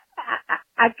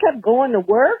kept going to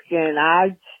work, and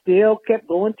I still kept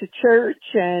going to church,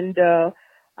 and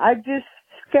I just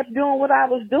kept doing what I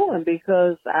was doing,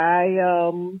 because I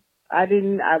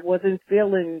wasn't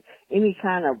feeling any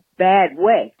kind of bad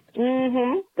way.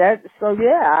 I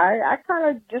kind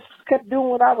of just kept doing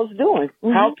what I was doing.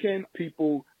 How can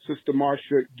people, Sister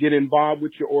Marsha, get involved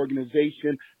with your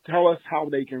organization? Tell us how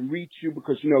they can reach you,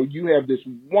 because, you have this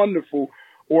wonderful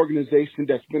organization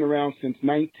that's been around since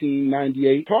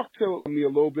 1998. Talk to me a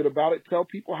little bit about it. Tell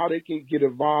people how they can get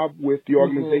involved with the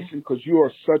organization, because you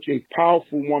are such a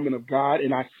powerful woman of God,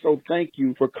 and I so thank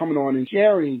you for coming on and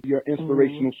sharing your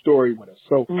inspirational story with us.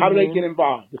 So how do they get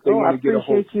involved if they want to get a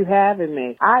hold? I appreciate you having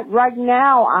me. Right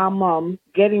now I'm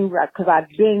getting, because I've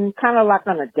been kind of like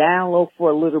on a down low for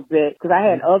a little bit, because I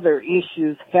had other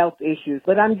issues, health issues,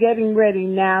 but I'm getting ready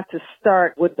now to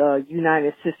start with the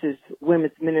United Sisters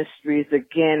Women's Ministries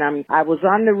again. I was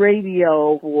on the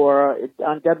radio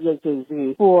on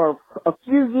WHAZ for a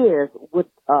few years with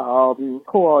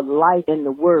called Life in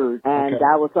the Word, and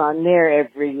I was on there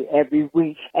every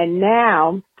week. And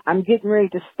now I'm getting ready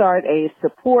to start a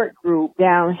support group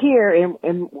down here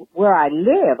in where I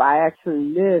live. I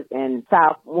actually live in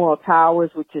South Moyle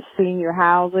Towers, which is senior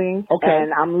housing.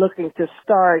 And I'm looking to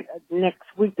start next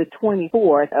week, the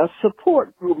 24th, a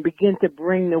support group, begin to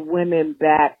bring the women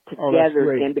back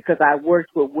together again, because I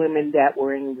worked with women that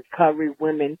were in recovery,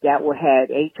 women that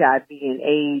had HIV and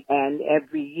AIDS, and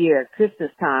every year at Christmas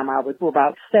time, for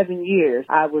about 7 years,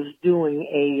 I was doing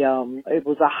it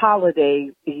was a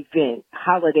holiday event,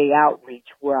 holiday outreach,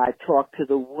 where I talked to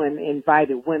the women,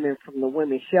 invited women from the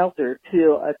women's shelter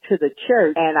to the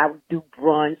church, and I would do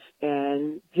brunch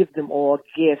and give them all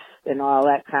gifts and all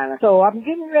that kind of. So I'm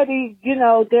getting ready,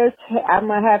 I'm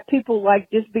gonna have people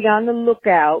just be on the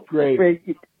lookout for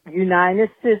United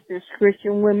Sisters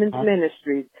Christian Women's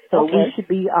Ministries. So we should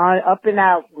be up and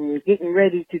out and getting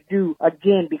ready to do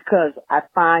again, because I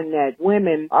find that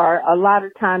women are, a lot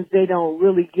of times they don't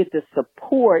really get the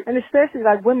support, and especially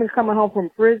like women coming home from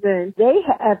prison, they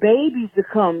have babies to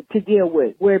come to deal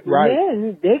with, where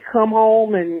men, they come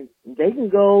home and they can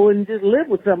go and just live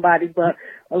with somebody, but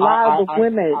a lot of the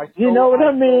women, you know what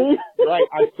I mean? Right.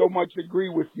 I so much agree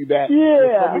with you that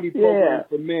there's so many programs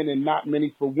for men and not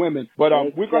many for women. But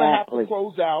we're going to have to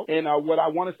close out. And what I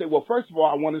want to say, well, first of all,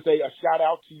 I want to say a shout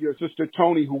out to your sister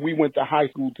Tony, who we went to high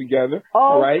school together.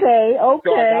 All right? So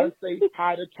I got to say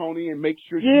hi to Tony and make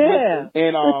sure she's listens.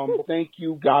 And thank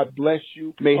you. God bless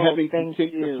you. May heaven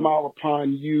continue to smile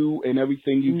upon you and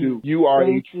everything you do. You are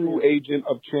a true agent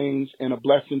of change and a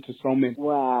blessing to so many.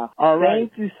 Wow. All right.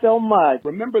 Thank you so much.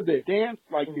 Remember this. Dance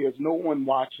like there's no one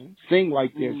watching. Sing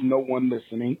like there's no one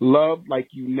listening. Love like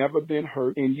you've never been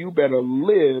hurt. And you better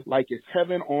live like it's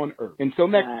heaven on earth. Until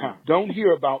next time, don't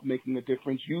hear about making a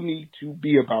difference. You need to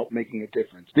be about making a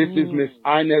difference. This is Miss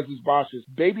Inez Bosch's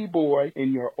baby boy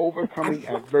and your overcoming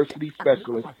adversity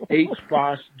specialist, H.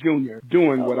 Bosch Jr.,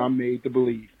 doing what I'm made to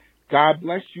believe. God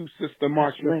bless you, Sister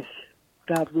Marsha.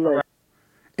 God bless.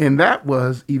 And that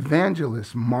was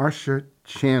Evangelist Marsha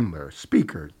Chandler,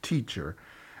 speaker, teacher,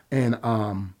 and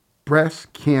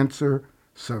breast cancer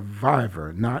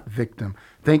survivor, not victim.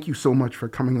 Thank you so much for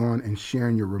coming on and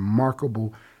sharing your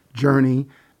remarkable journey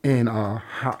and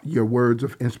your words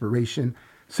of inspiration.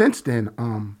 Since then,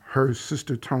 her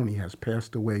sister Tony has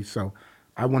passed away. So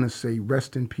I want to say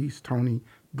rest in peace, Tony,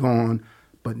 gone,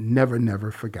 but never,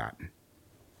 never forgotten.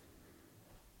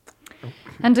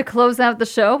 And to close out the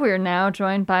show, we are now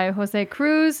joined by Jose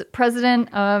Cruz,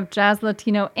 president of Jazz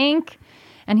Latino Inc.,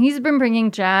 and he's been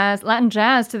bringing Latin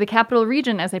jazz to the Capital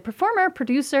Region as a performer,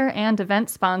 producer, and event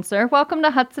sponsor. Welcome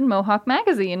to Hudson Mohawk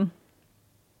Magazine.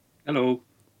 Hello.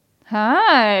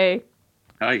 Hi.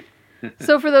 Hi.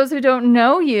 So for those who don't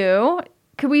know you,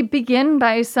 could we begin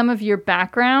by some of your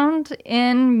background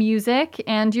in music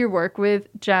and your work with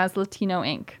Jazz Latino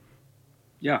Inc.?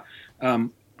 Yeah.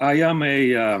 I am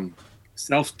a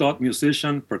self-taught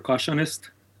musician,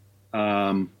 percussionist.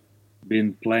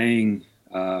 Been playing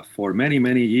for many,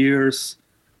 many years.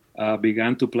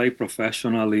 Began to play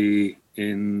professionally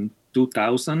in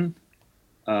 2000.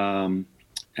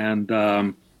 And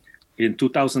in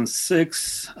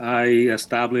 2006, I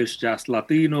established Jazz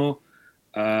Latino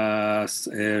as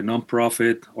a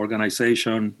nonprofit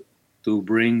organization to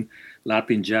bring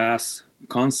Latin jazz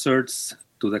concerts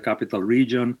to the capital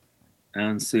region.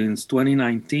 And since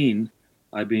 2019,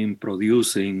 I've been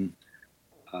producing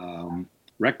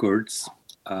records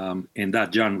in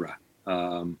that genre.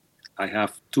 I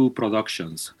have 2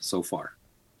 productions so far.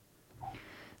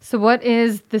 So what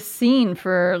is the scene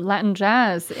for Latin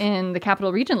jazz in the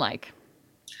capital region like?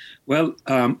 Well,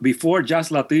 before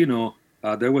Jazz Latino,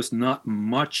 there was not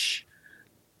much.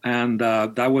 And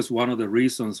that was one of the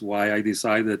reasons why I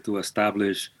decided to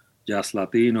establish Jazz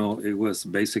Latino. It was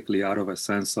basically out of a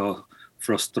sense of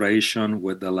frustration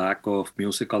with the lack of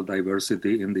musical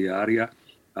diversity in the area,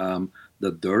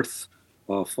 the dearth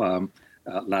of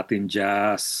Latin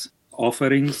jazz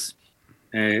offerings.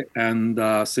 And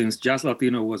since Jazz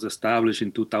Latino was established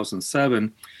in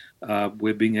 2007,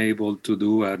 we've been able to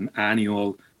do an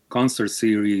annual concert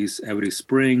series every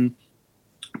spring,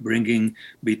 bringing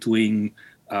between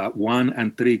 1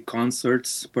 and 3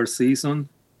 concerts per season.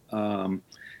 In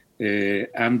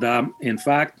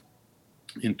fact,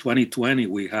 in 2020,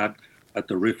 we had a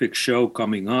terrific show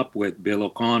coming up with Bill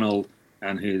O'Connell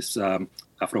and his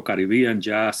Afro-Caribbean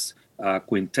Jazz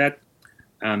Quintet,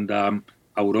 and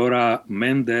Aurora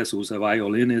Mendez, who's a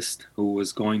violinist, who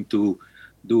was going to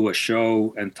do a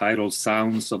show entitled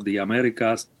Sounds of the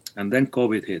Americas, and then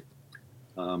COVID hit.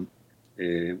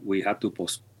 We had to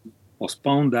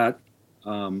postpone that,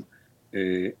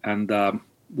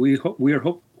 we are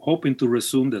hoping to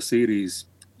resume the series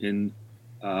in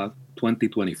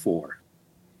 2024.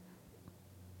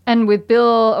 And with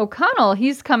Bill O'Connell,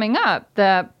 he's coming up.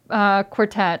 The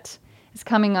quartet is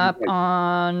coming up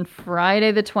on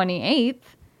Friday the 28th.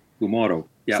 Tomorrow,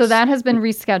 yes. So that has been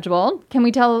rescheduled. Can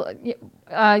we tell,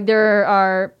 there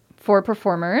are 4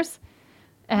 performers.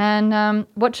 And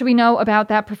what should we know about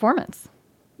that performance?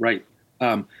 Right.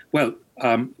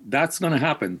 That's going to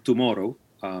happen tomorrow,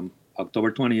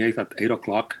 October 28th at 8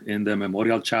 o'clock in the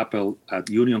Memorial Chapel at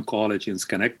Union College in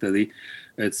Schenectady.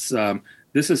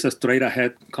 This is a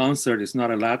straight-ahead concert. It's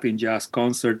not a Latin jazz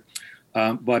concert,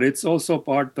 but it's also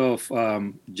part of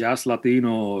Jazz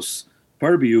Latino's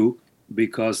purview,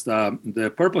 because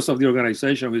the purpose of the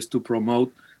organization is to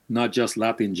promote not just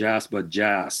Latin jazz, but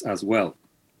jazz as well.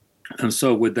 And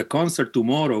so with the concert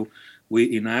tomorrow,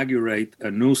 we inaugurate a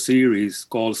new series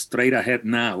called Straight Ahead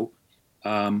Now.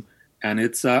 And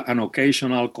it's an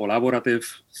occasional collaborative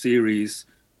series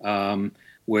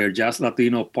where Jazz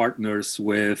Latino partners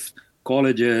with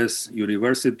colleges,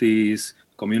 universities,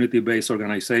 community-based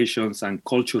organizations, and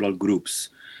cultural groups.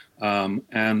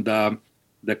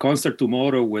 The concert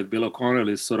tomorrow with Bill O'Connell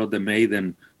is sort of the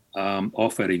maiden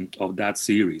offering of that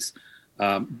series.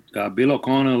 Bill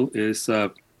O'Connell is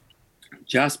a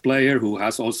jazz player who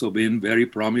has also been very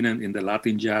prominent in the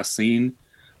Latin jazz scene,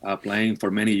 playing for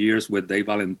many years with Dave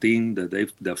Valentin,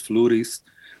 the flutist.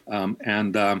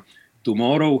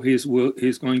 Tomorrow he's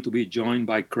going to be joined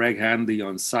by Craig Handy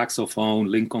on saxophone,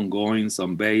 Lincoln Goins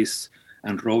on bass,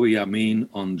 and Robbie Amin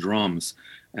on drums.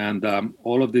 And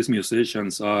all of these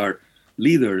musicians are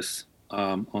leaders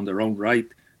on their own right.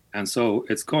 And so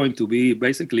it's going to be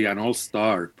basically an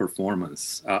all-star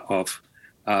performance of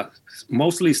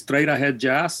mostly straight-ahead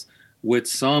jazz with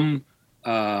some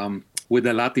with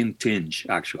a Latin tinge,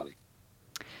 actually.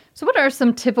 So what are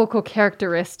some typical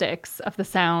characteristics of the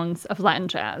sounds of Latin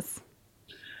jazz?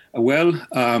 Well,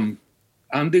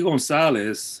 Andy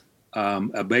Gonzalez,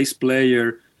 a bass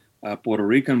player, a Puerto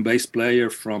Rican bass player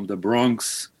from the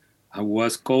Bronx,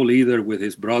 was co-leader with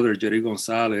his brother, Jerry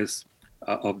Gonzalez,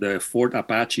 of the Fort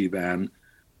Apache Band,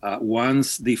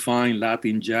 once defined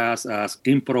Latin jazz as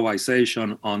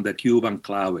improvisation on the Cuban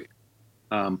clave.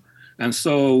 And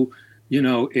so,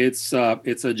 it's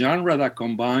a genre that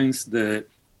combines the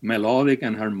melodic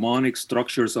and harmonic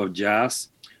structures of jazz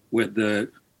with the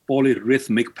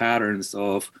polyrhythmic patterns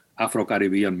of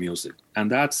Afro-Caribbean music.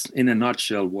 And that's, in a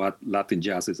nutshell, what Latin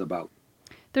jazz is about.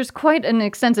 There's quite an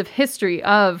extensive history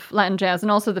of Latin jazz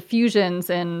and also the fusions.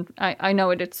 And I know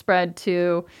it spread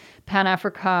to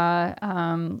Pan-Africa,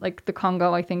 like the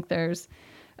Congo. I think there's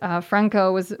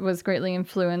Franco was greatly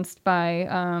influenced by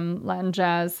Latin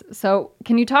jazz. So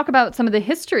can you talk about some of the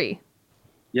history?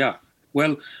 Yeah,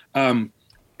 well,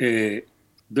 the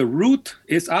root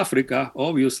is Africa,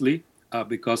 obviously,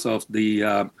 because of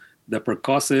the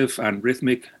percussive and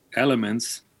rhythmic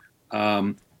elements.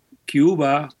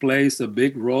 Cuba plays a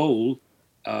big role,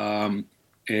 and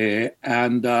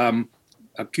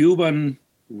Cuban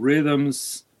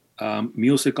rhythms,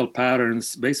 musical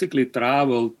patterns basically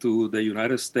travel to the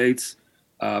United States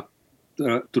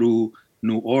through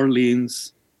New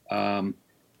Orleans. From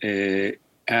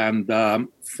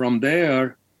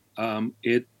there,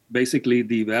 it basically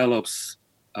develops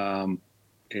and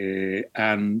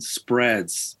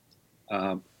spreads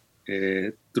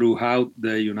throughout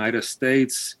the United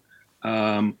States.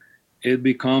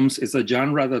 It's a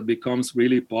genre that becomes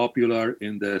really popular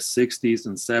in the 60s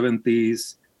and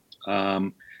 70s.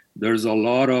 There was a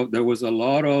lot of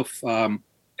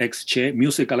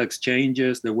musical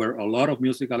exchanges. There were a lot of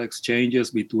musical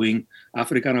exchanges between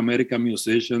African American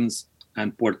musicians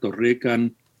and Puerto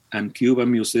Rican and Cuban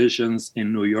musicians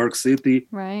in New York City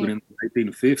during the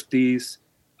 1950s.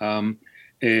 And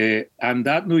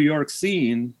that New York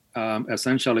scene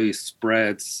essentially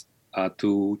spreads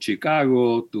to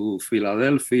Chicago, to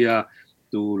Philadelphia,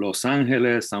 to Los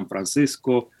Angeles, San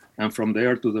Francisco, and from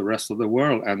there to the rest of the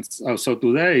world. And so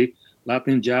today,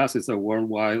 Latin jazz is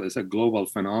a global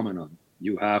phenomenon.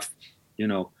 You have,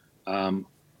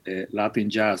 Latin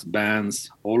jazz bands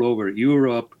all over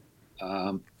Europe,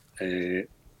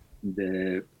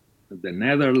 the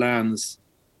Netherlands,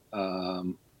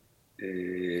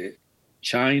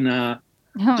 China,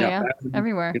 Japan.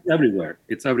 Everywhere.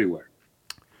 It's everywhere.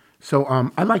 So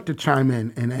I'd like to chime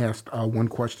in and ask one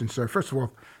question, sir. First of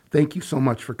all, thank you so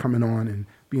much for coming on and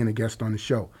being a guest on the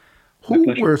show. Who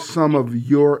were some of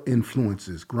your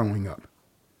influences growing up?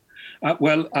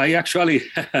 Well, I actually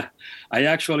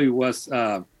was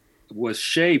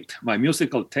shaped. My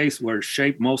musical tastes were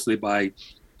shaped mostly by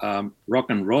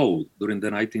rock and roll during the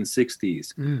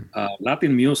 1960s.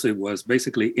 Latin music was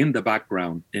basically in the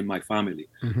background in my family.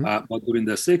 But during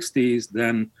the 60s,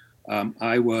 then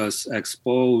I was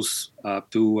exposed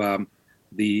to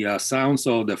the sounds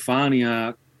of the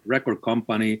Fania record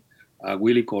company,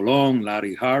 Willie Colon,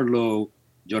 Larry Harlow,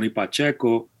 Johnny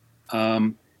Pacheco.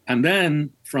 And then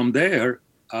from there,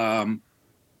 the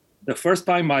first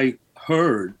time I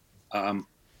heard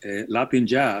Latin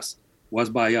jazz was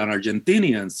by an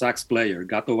Argentinian sax player,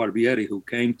 Gato Barbieri, who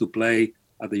came to play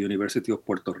at the University of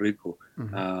Puerto Rico.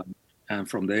 And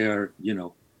from there,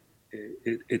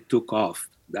 it took off,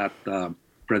 that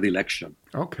predilection.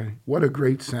 Okay. What a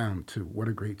great sound, too. What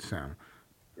a great sound.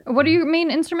 What are your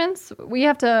main instruments? We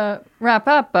have to wrap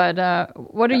up, but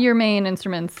what are your main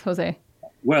instruments, Jose?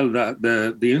 Well,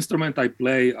 the instrument I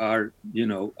play are,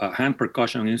 hand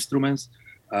percussion instruments,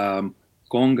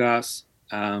 congas,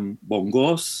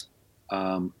 bongos,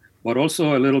 but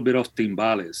also a little bit of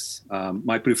timbales.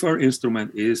 My preferred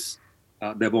instrument is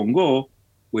the bongo,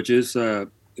 which is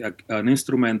an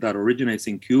instrument that originates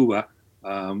in Cuba,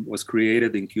 was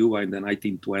created in Cuba in the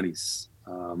 1920s.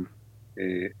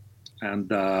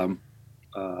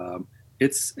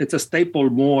 It's a staple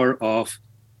more of,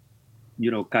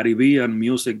 Caribbean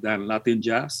music than Latin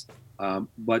jazz.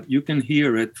 But you can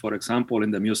hear it, for example,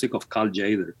 in the music of Carl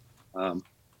Jader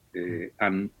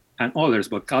and others.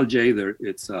 But Carl Jader,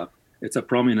 it's a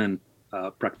prominent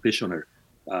practitioner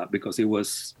because he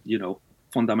was,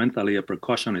 fundamentally a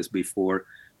percussionist before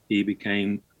he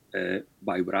became a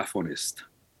vibraphonist.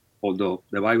 Although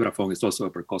the vibraphone is also a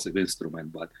percussive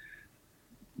instrument, but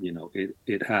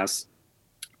it has,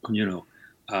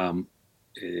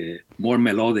 more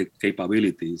melodic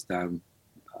capabilities than,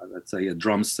 let's say, a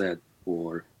drum set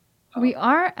or. We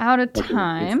are out of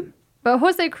time, but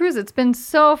Jose Cruz, it's been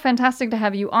so fantastic to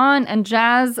have you on. And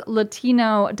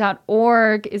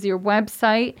jazzlatino.org is your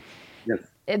website. Yes.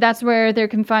 That's where they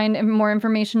can find more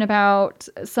information about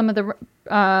some of the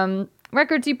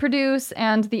records you produce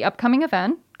and the upcoming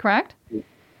event, correct? Correct.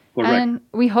 And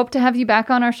we hope to have you back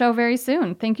on our show very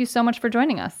soon. Thank you so much for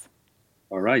joining us.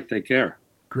 All right. Take care.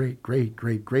 Great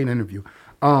interview.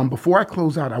 Before I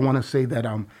close out, I want to say that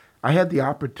I had the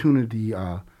opportunity,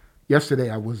 yesterday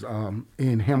I was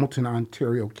in Hamilton,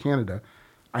 Ontario, Canada.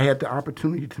 I had the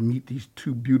opportunity to meet these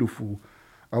two beautiful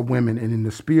women, and in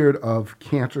the spirit of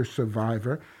cancer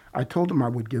survivor, I told them I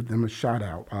would give them a shout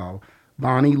out.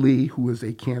 Bonnie Lee, who is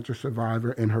a cancer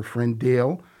survivor, and her friend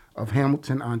Dale of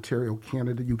Hamilton, Ontario,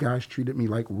 Canada. You guys treated me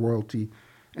like royalty,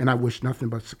 and I wish nothing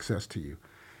but success to you.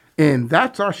 And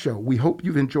that's our show. We hope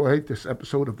you've enjoyed this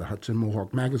episode of the Hudson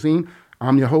Mohawk Magazine.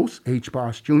 I'm your host, H.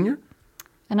 Bosch Jr.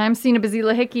 And I'm Sina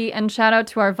Bazila Hickey. And shout out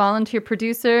to our volunteer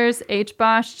producers, H.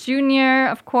 Bosch Jr.,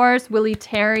 of course, Willie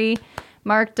Terry,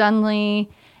 Mark Dunley.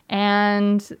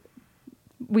 And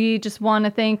we just want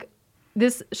to thank,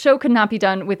 this show could not be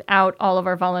done without all of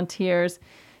our volunteers.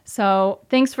 So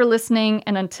thanks for listening,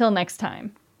 and until next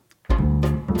time.